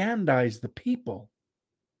propagandize the people.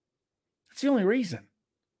 That's the only reason.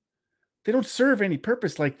 They don't serve any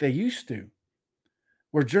purpose like they used to,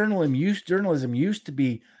 where journalism used to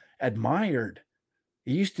be admired.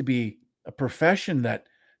 It used to be a profession that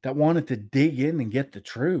wanted to dig in and get the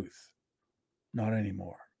truth. Not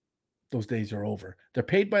anymore. Those days are over. They're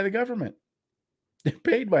paid by the government. They're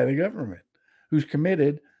paid by the government, who's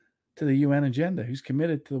committed to the UN agenda, who's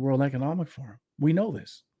committed to the World Economic Forum. We know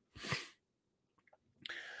this.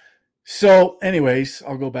 So, anyways,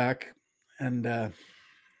 I'll go back and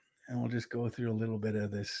we'll just go through a little bit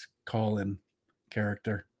of this Colin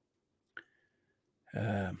character.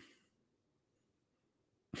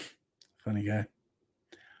 Funny guy.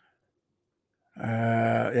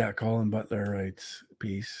 Colin Butler writes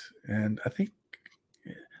piece, and I think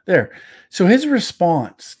there. So his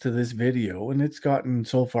response to this video, and it's gotten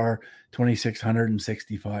so far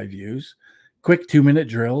 2,665 views. Quick 2-minute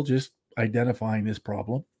drill, just identifying this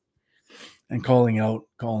problem and calling out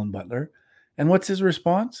Colin Butler. And what's his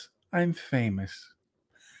response? I'm famous.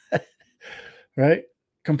 Right?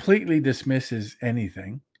 Completely dismisses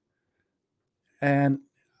anything. And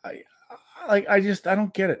I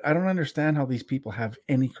don't get it. I don't understand how these people have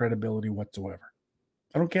any credibility whatsoever.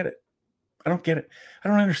 I don't get it. I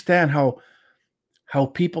don't understand how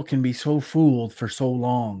people can be so fooled for so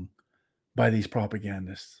long by these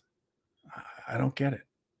propagandists. I don't get it.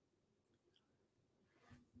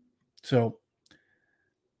 So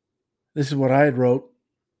this is what I had wrote.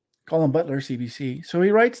 Colin Butler, CBC. So he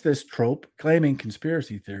writes this trope claiming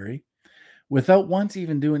conspiracy theory without once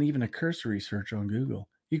even doing even a cursory search on Google.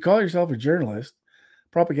 You call yourself a journalist,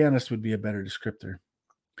 propagandist would be a better descriptor.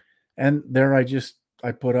 And there I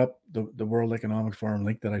put up the World Economic Forum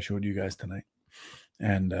link that I showed you guys tonight.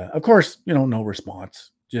 And of course, no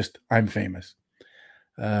response, just I'm famous.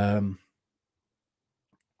 So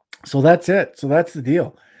that's it. So that's the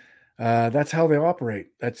deal. That's how they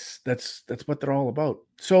operate. That's what they're all about.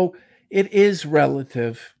 So it is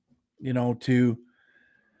relative, to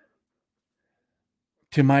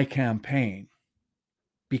my campaign,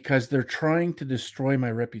 because they're trying to destroy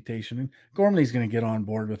my reputation. And Gormley's going to get on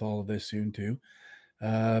board with all of this soon too.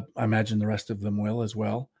 I imagine the rest of them will as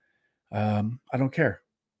well. I don't care.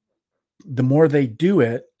 The more they do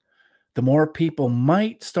it, the more people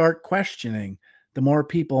might start questioning, the more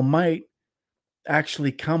people might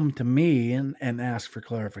actually come to me and ask for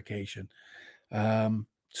clarification.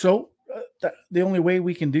 So the only way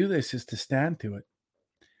we can do this is to stand to it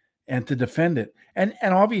and to defend it. And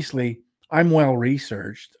obviously I'm well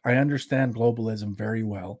researched. I understand globalism very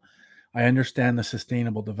well. I understand the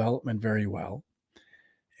sustainable development very well.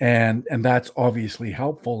 And that's obviously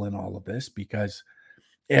helpful in all of this, because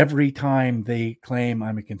every time they claim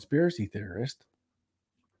I'm a conspiracy theorist,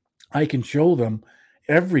 I can show them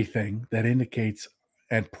everything that indicates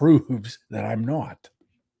and proves that I'm not.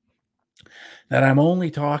 That I'm only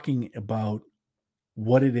talking about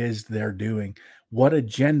what it is they're doing, what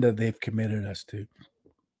agenda they've committed us to,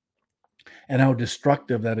 and how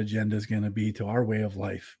destructive that agenda is going to be to our way of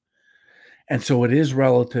life. And so it is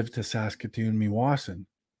relative to Saskatoon, Meewasin,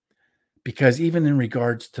 because even in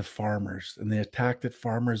regards to farmers and the attack that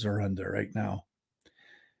farmers are under right now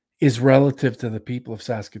is relative to the people of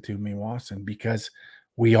Saskatoon, Meewasin, because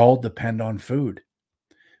we all depend on food.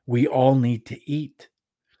 We all need to eat.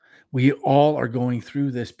 We all are going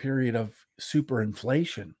through this period of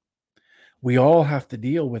superinflation. We all have to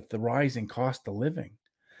deal with the rising cost of living.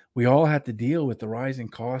 We all have to deal with the rising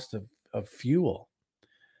cost of fuel.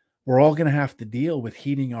 We're all going to have to deal with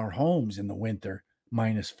heating our homes in the winter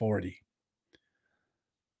minus 40.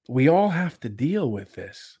 We all have to deal with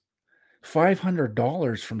this.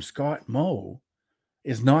 $500 from Scott Moe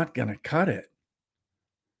is not going to cut it.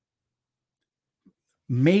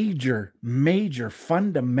 Major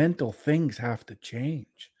fundamental things have to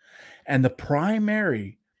change. And the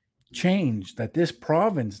primary change that this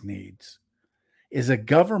province needs is a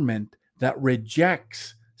government that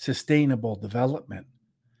rejects sustainable development,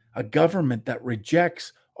 a government that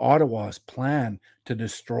rejects Ottawa's plan to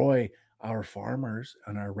destroy our farmers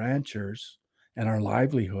and our ranchers and our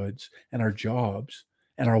livelihoods and our jobs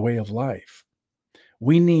and our way of life.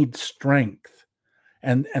 We need strength.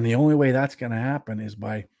 And the only way that's going to happen is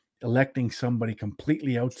by electing somebody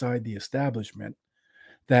completely outside the establishment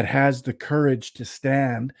that has the courage to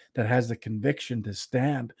stand, that has the conviction to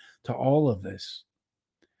stand to all of this.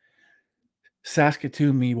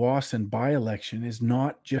 Saskatoon-Meewasin by-election is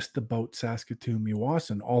not just about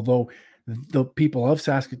Saskatoon-Meewasin, although the people of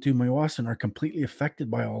Saskatoon-Meewasin are completely affected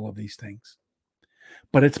by all of these things.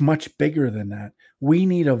 But it's much bigger than that. We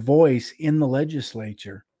need a voice in the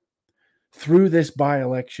legislature through this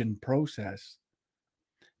by-election process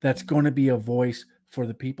that's going to be a voice for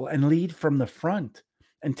the people and lead from the front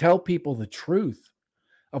and tell people the truth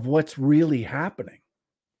of what's really happening.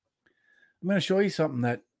 I'm going to show you something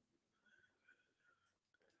that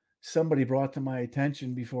somebody brought to my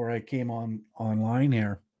attention before I came online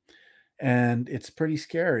here, and it's pretty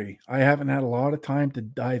scary. I haven't had a lot of time to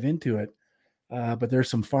dive into it, but there's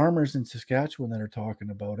some farmers in Saskatchewan that are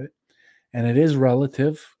talking about it, and it is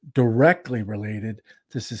directly related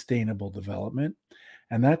to sustainable development,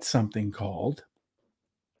 and that's something called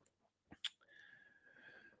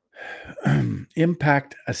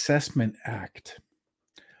Impact Assessment Act.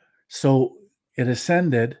 So it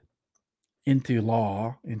ascended into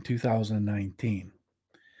law in 2019.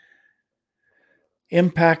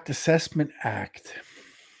 Impact Assessment Act.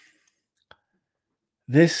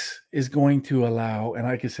 This is going to allow, and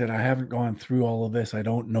like I said, I haven't gone through all of this. I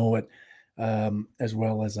don't know it as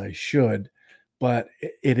well as I should, but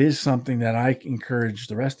it is something that I encourage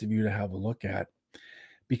the rest of you to have a look at,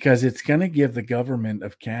 because it's going to give the government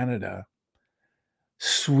of Canada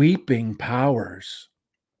sweeping powers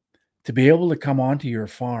to be able to come onto your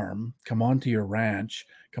farm, come onto your ranch,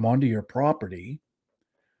 come onto your property.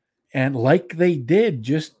 And like they did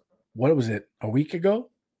just, what was it, a week ago?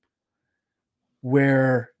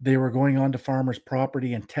 Where they were going onto farmers'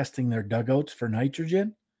 property and testing their dugouts for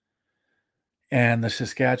nitrogen. And the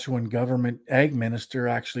Saskatchewan government ag minister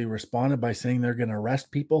actually responded by saying they're going to arrest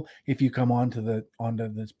people if you come onto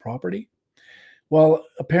this property. Well,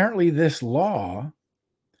 apparently this law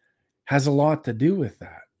has a lot to do with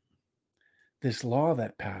that. This law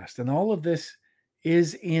that passed, and all of this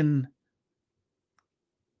is in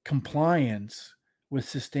compliance with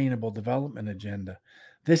sustainable development agenda.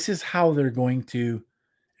 This is how they're going to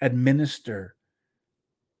administer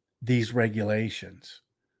these regulations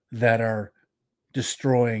that are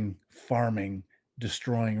destroying farming,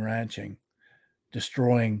 destroying ranching,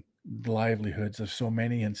 destroying the livelihoods of so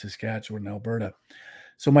many in Saskatchewan and Alberta.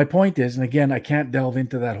 So my point is, and again, I can't delve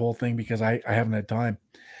into that whole thing because I haven't had time,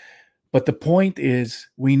 but the point is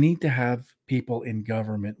we need to have people in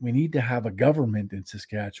government. We need to have a government in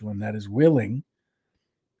Saskatchewan that is willing,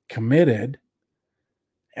 committed,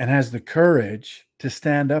 and has the courage to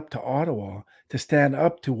stand up to Ottawa, to stand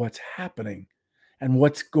up to what's happening and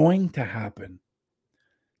what's going to happen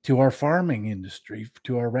to our farming industry,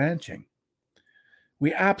 to our ranching.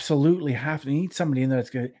 We absolutely have to need somebody in there that's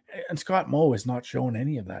going to, and Scott Moe has not shown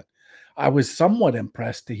any of that. I was somewhat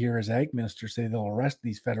impressed to hear his ag minister say they'll arrest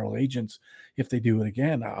these federal agents if they do it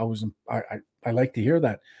again. I like to hear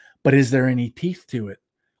that. But is there any teeth to it?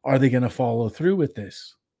 Are they going to follow through with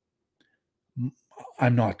this?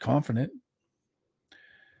 I'm not confident.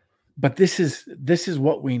 But this is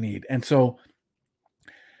what we need. And so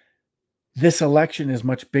this election is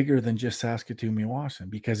much bigger than just Saskatoon-Meewasin,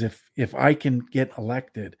 because if I can get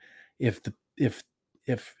elected, if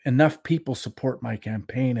enough people support my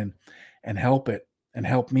campaign and help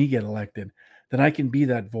me get elected, then I can be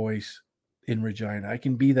that voice in Regina. I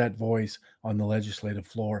can be that voice on the legislative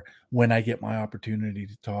floor when I get my opportunity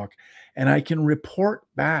to talk, and I can report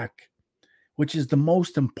back, which is the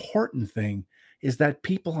most important thing, is that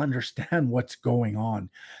people understand what's going on,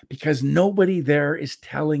 because nobody there is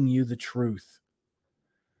telling you the truth.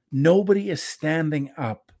 Nobody is standing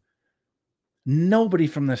up. Nobody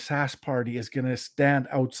from the Sask party is going to stand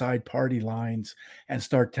outside party lines and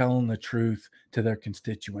start telling the truth to their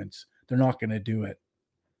constituents. They're not going to do it.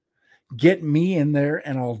 Get me in there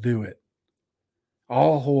and I'll do it.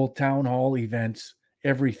 I'll hold town hall events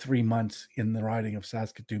every 3 months in the riding of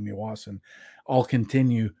Saskatoon-Meewasin. I'll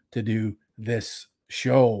continue to do this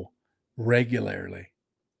show regularly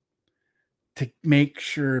to make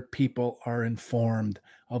sure people are informed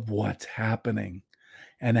of what's happening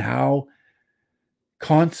and how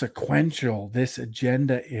consequential this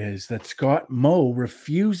agenda is that Scott Moe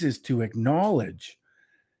refuses to acknowledge.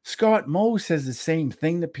 Scott Moe says the same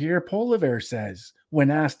thing that Pierre Poilievre says when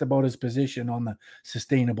asked about his position on the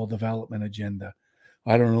Sustainable Development Agenda.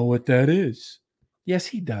 I don't know what that is. Yes,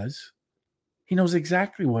 he does. He knows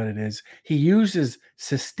exactly what it is. He uses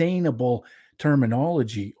sustainable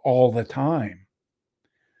terminology all the time.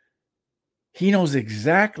 He knows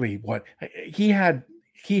exactly what he had.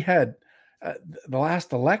 The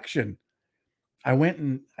last election, I went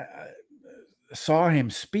and saw him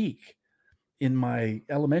speak in my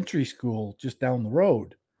elementary school just down the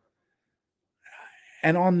road.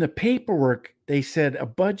 And on the paperwork, they said a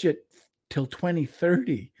budget till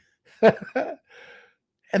 2030.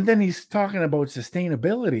 And then he's talking about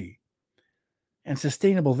sustainability and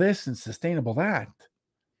sustainable this and sustainable that.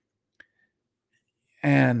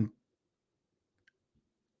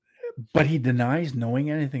 But he denies knowing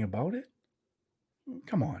anything about it.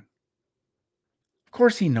 Come on. Of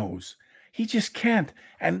course he knows. He just can't.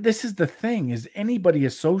 And this is the thing, is anybody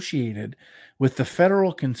associated with the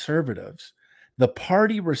federal Conservatives, the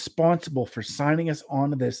party responsible for signing us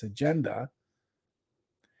onto this agenda,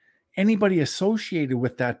 anybody associated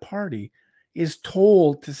with that party is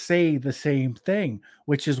told to say the same thing,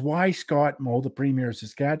 which is why Scott Moe, the Premier of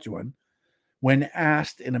Saskatchewan, when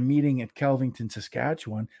asked in a meeting at Kelvington,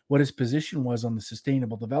 Saskatchewan, what his position was on the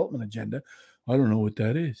Sustainable Development Agenda, I don't know what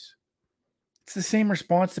that is. It's the same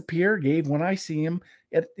response that Pierre gave when I see him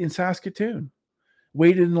in Saskatoon.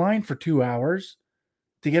 Waited in line for 2 hours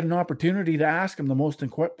to get an opportunity to ask him the most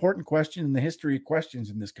important question in the history of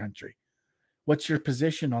questions in this country. What's your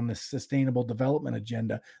position on the Sustainable Development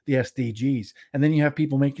Agenda, the SDGs? And then you have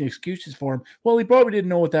people making excuses for him. Well, he probably didn't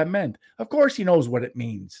know what that meant. Of course he knows what it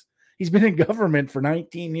means. He's been in government for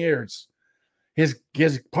 19 years. His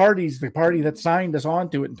party's the party that signed us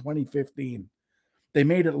onto it in 2015. They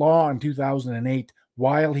made it law in 2008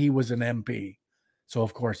 while he was an MP. So,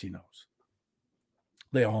 of course, he knows.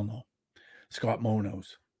 They all know. Scott Moe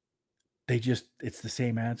knows. It's the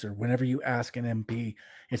same answer. Whenever you ask an MP,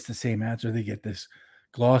 it's the same answer. They get this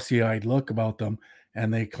glossy-eyed look about them,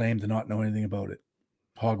 and they claim to not know anything about it.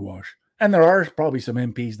 Hogwash. And there are probably some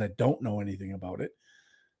MPs that don't know anything about it.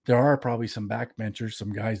 There are probably some backbenchers,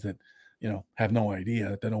 some guys that, have no idea,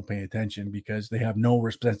 that don't pay attention because they have no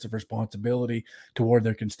sense of responsibility toward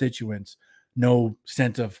their constituents, no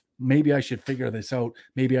sense of maybe I should figure this out,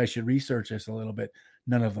 maybe I should research this a little bit.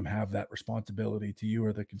 None of them have that responsibility to you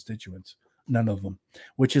or the constituents. None of them.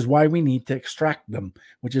 Which is why we need to extract them,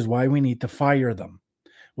 which is why we need to fire them,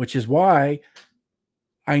 which is why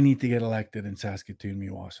I need to get elected in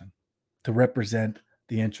Saskatoon-Meewasin to represent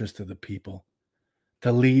the interest of the people,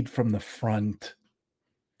 to lead from the front,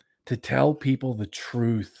 to tell people the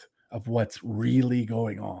truth of what's really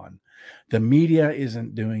going on. The media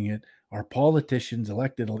isn't doing it. Our politicians,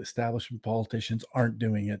 elected establishment politicians, aren't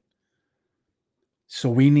doing it. So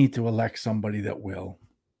we need to elect somebody that will.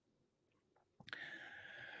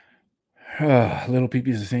 Little Peepee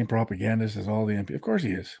is the same propagandist as all the MP. Of course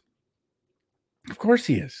he is. Of course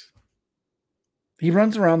he is. He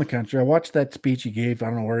runs around the country. I watched that speech he gave. I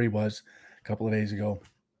don't know where he was a couple of days ago.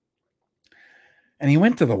 And he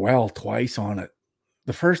went to the well twice on it.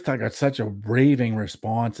 the first time got such a raving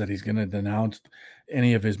response that he's going to denounce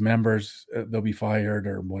any of his members. They'll be fired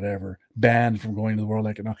or whatever, banned from going to the World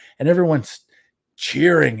Economic. And everyone's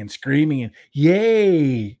cheering and screaming and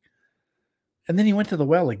yay. And then he went to the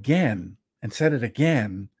well again and said it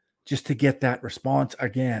again just to get that response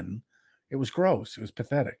again. It was gross. It was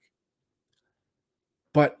pathetic.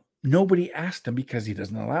 But nobody asked him because he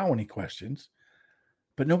doesn't allow any questions.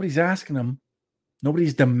 But nobody's asking him.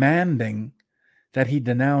 Nobody's demanding that he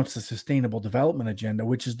denounce the Sustainable Development Agenda,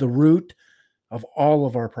 which is the root of all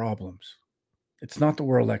of our problems. It's not the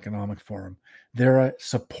World Economic Forum. They're a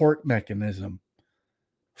support mechanism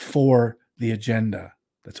for the agenda.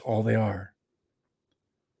 That's all they are.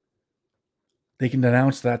 They can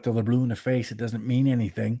denounce that till they're blue in the face. It doesn't mean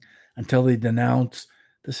anything until they denounce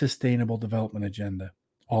the Sustainable Development Agenda.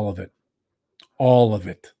 All of it. All of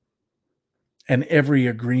it. And every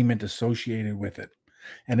agreement associated with it.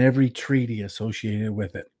 And every treaty associated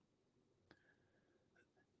with it.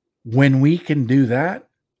 When we can do that,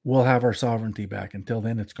 we'll have our sovereignty back. Until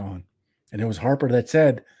then, it's gone. And it was Harper that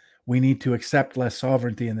said, we need to accept less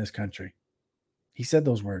sovereignty in this country. He said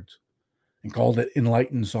those words and called it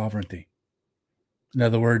enlightened sovereignty. In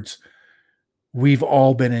other words, we've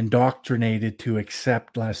all been indoctrinated to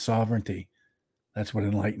accept less sovereignty. That's what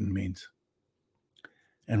enlightened means.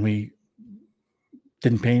 And we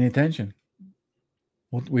didn't pay any attention.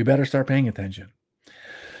 Well, we better start paying attention.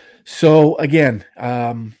 So again,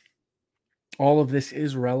 all of this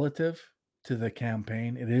is relative to the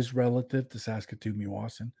campaign. It is relative to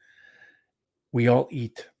Saskatoon-Meewasin. We all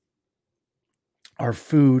eat. Our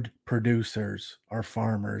food producers, our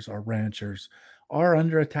farmers, our ranchers are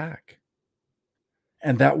under attack.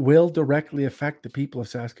 And that will directly affect the people of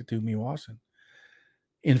Saskatoon-Meewasin.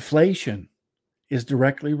 Inflation is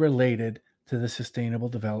directly related to the Sustainable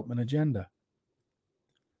Development Agenda.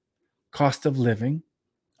 Cost of living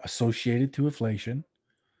associated to inflation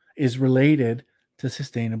is related to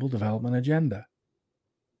Sustainable Development Agenda.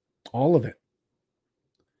 All of it.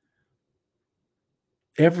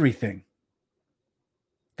 Everything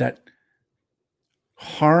that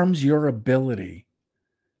harms your ability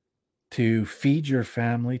to feed your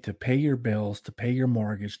family, to pay your bills, to pay your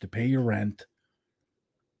mortgage, to pay your rent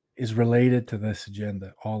is related to this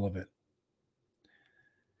agenda, all of it.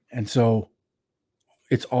 And so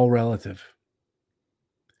it's all relative.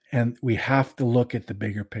 And we have to look at the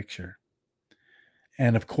bigger picture.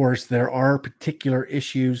 And of course, there are particular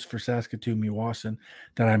issues for Saskatoon-Meewasin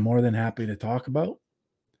that I'm more than happy to talk about.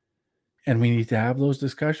 And we need to have those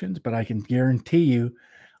discussions, but I can guarantee you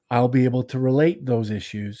I'll be able to relate those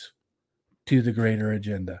issues to the greater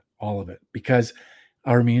agenda, all of it, because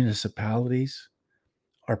our municipalities,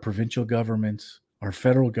 our provincial governments, our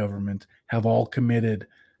federal government have all committed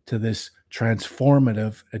to this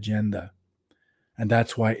transformative agenda. And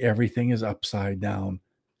that's why everything is upside down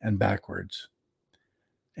and backwards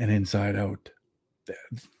and inside out.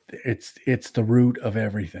 It's the root of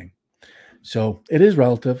everything. So it is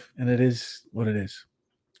relative, and it is what it is.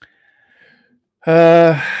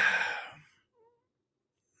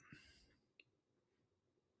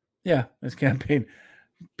 Yeah, this campaign,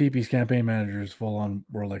 PP's campaign manager is full on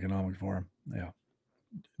World Economic Forum. Yeah,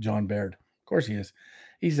 John Baird. Of course he is.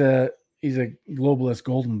 He's a globalist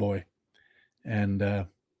golden boy, and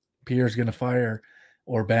Pierre's going to fire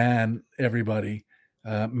or ban everybody.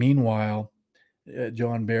 Meanwhile,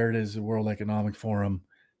 John Baird is a World Economic Forum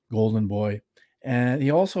golden boy, and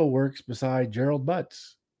he also works beside Gerald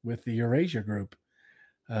Butts with the Eurasia Group,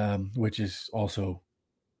 which is also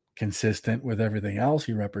consistent with everything else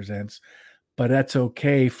he represents. But that's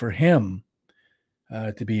okay for him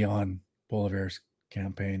to be on Bolivar's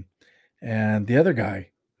campaign. And the other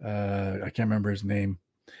guy, I can't remember his name,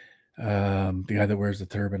 the guy that wears the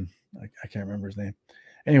turban, I can't remember his name.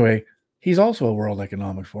 Anyway, he's also a World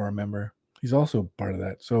Economic Forum member. He's also part of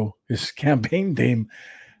that. So his campaign team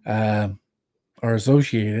are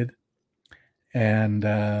associated, and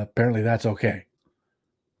apparently that's okay.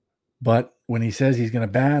 But when he says he's going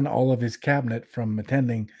to ban all of his cabinet from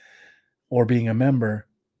attending or being a member,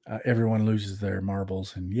 everyone loses their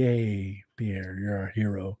marbles. And yay, Pierre, you're a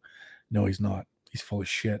hero. No, he's not. He's full of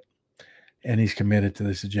shit. And he's committed to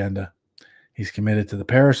this agenda. He's committed to the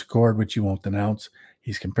Paris Accord, which you won't denounce.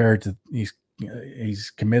 He's committed to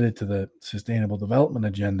the Sustainable Development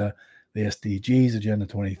Agenda, the SDGs, Agenda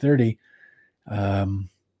 2030, and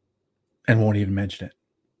won't even mention it.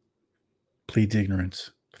 Pleads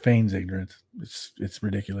ignorance. Feigns ignorance. It's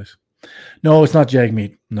ridiculous. No, it's not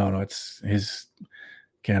Jagmeet. No, it's his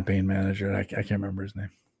campaign manager. I can't remember his name.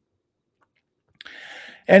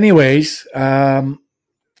 Anyways,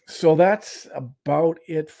 So that's about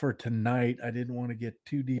it for tonight. I didn't want to get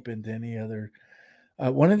too deep into any other.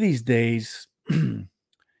 One of these days, I'm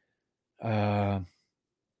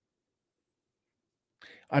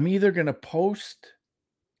either going to post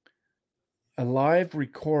a live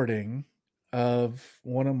recording of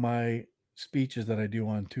one of my speeches that I do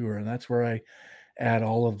on tour, and that's where I add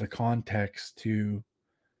all of the context to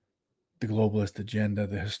the globalist agenda,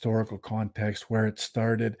 the historical context, where it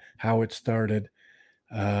started, how it started,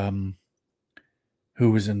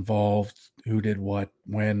 who was involved, who did what,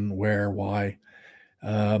 when, where, why,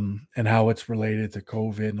 and how it's related to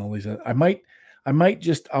COVID and all these other. I might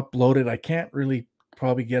just upload it. I can't really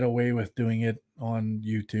probably get away with doing it on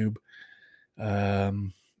YouTube,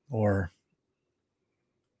 or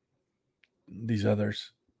these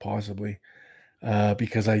others possibly,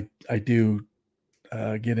 because I do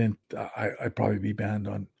get in. I'd probably be banned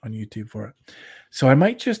on YouTube for it. So I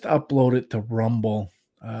might just upload it to Rumble,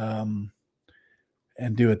 and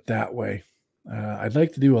do it that way. I'd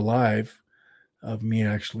like to do a live of me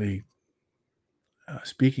actually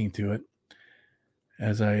speaking to it,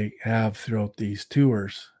 as I have throughout these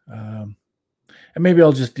tours. And maybe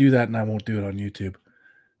I'll just do that and I won't do it on YouTube.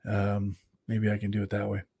 Maybe I can do it that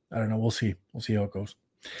way. I don't know. We'll see. We'll see how it goes.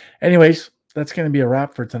 Anyways, that's going to be a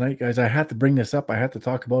wrap for tonight, guys. I had to bring this up. I had to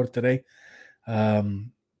talk about it today.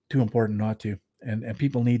 Too important not to. And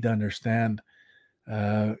people need to understand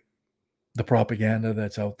the propaganda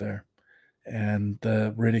that's out there, and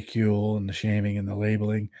the ridicule and the shaming and the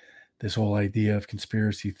labeling. This whole idea of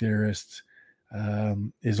conspiracy theorists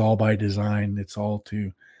is all by design. It's all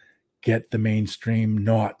to get the mainstream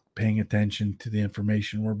not paying attention to the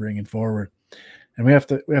information we're bringing forward, and we have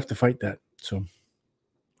to fight that. So,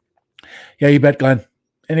 yeah, you bet, Glenn.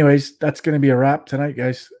 Anyways, that's going to be a wrap tonight,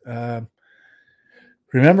 guys.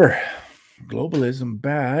 Remember, globalism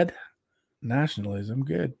bad, nationalism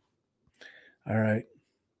good. All right.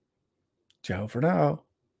 Ciao for now.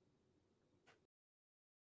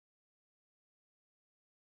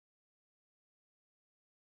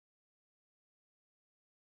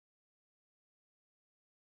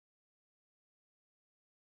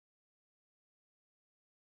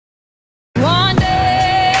 One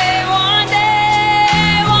day, one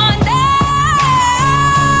day, one day,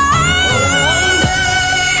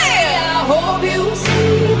 I hope you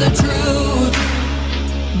see the truth.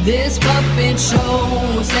 This puppet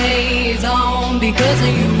show stays on because of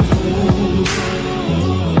you fools.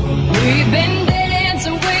 We've been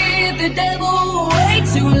dancing with the devil way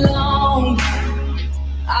too long.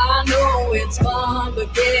 I know it's fun,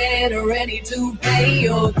 but get ready to pay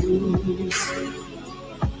your dues.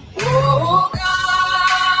 Oh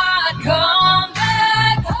God, come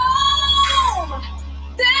back home.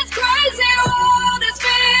 This crazy world is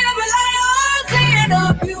filled with liars and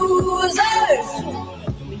abusers.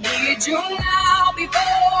 We need you now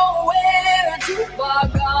before we're too far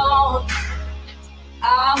gone.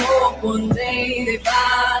 I hope one day they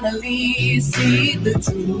finally see the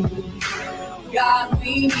truth. God,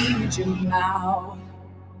 we need you now.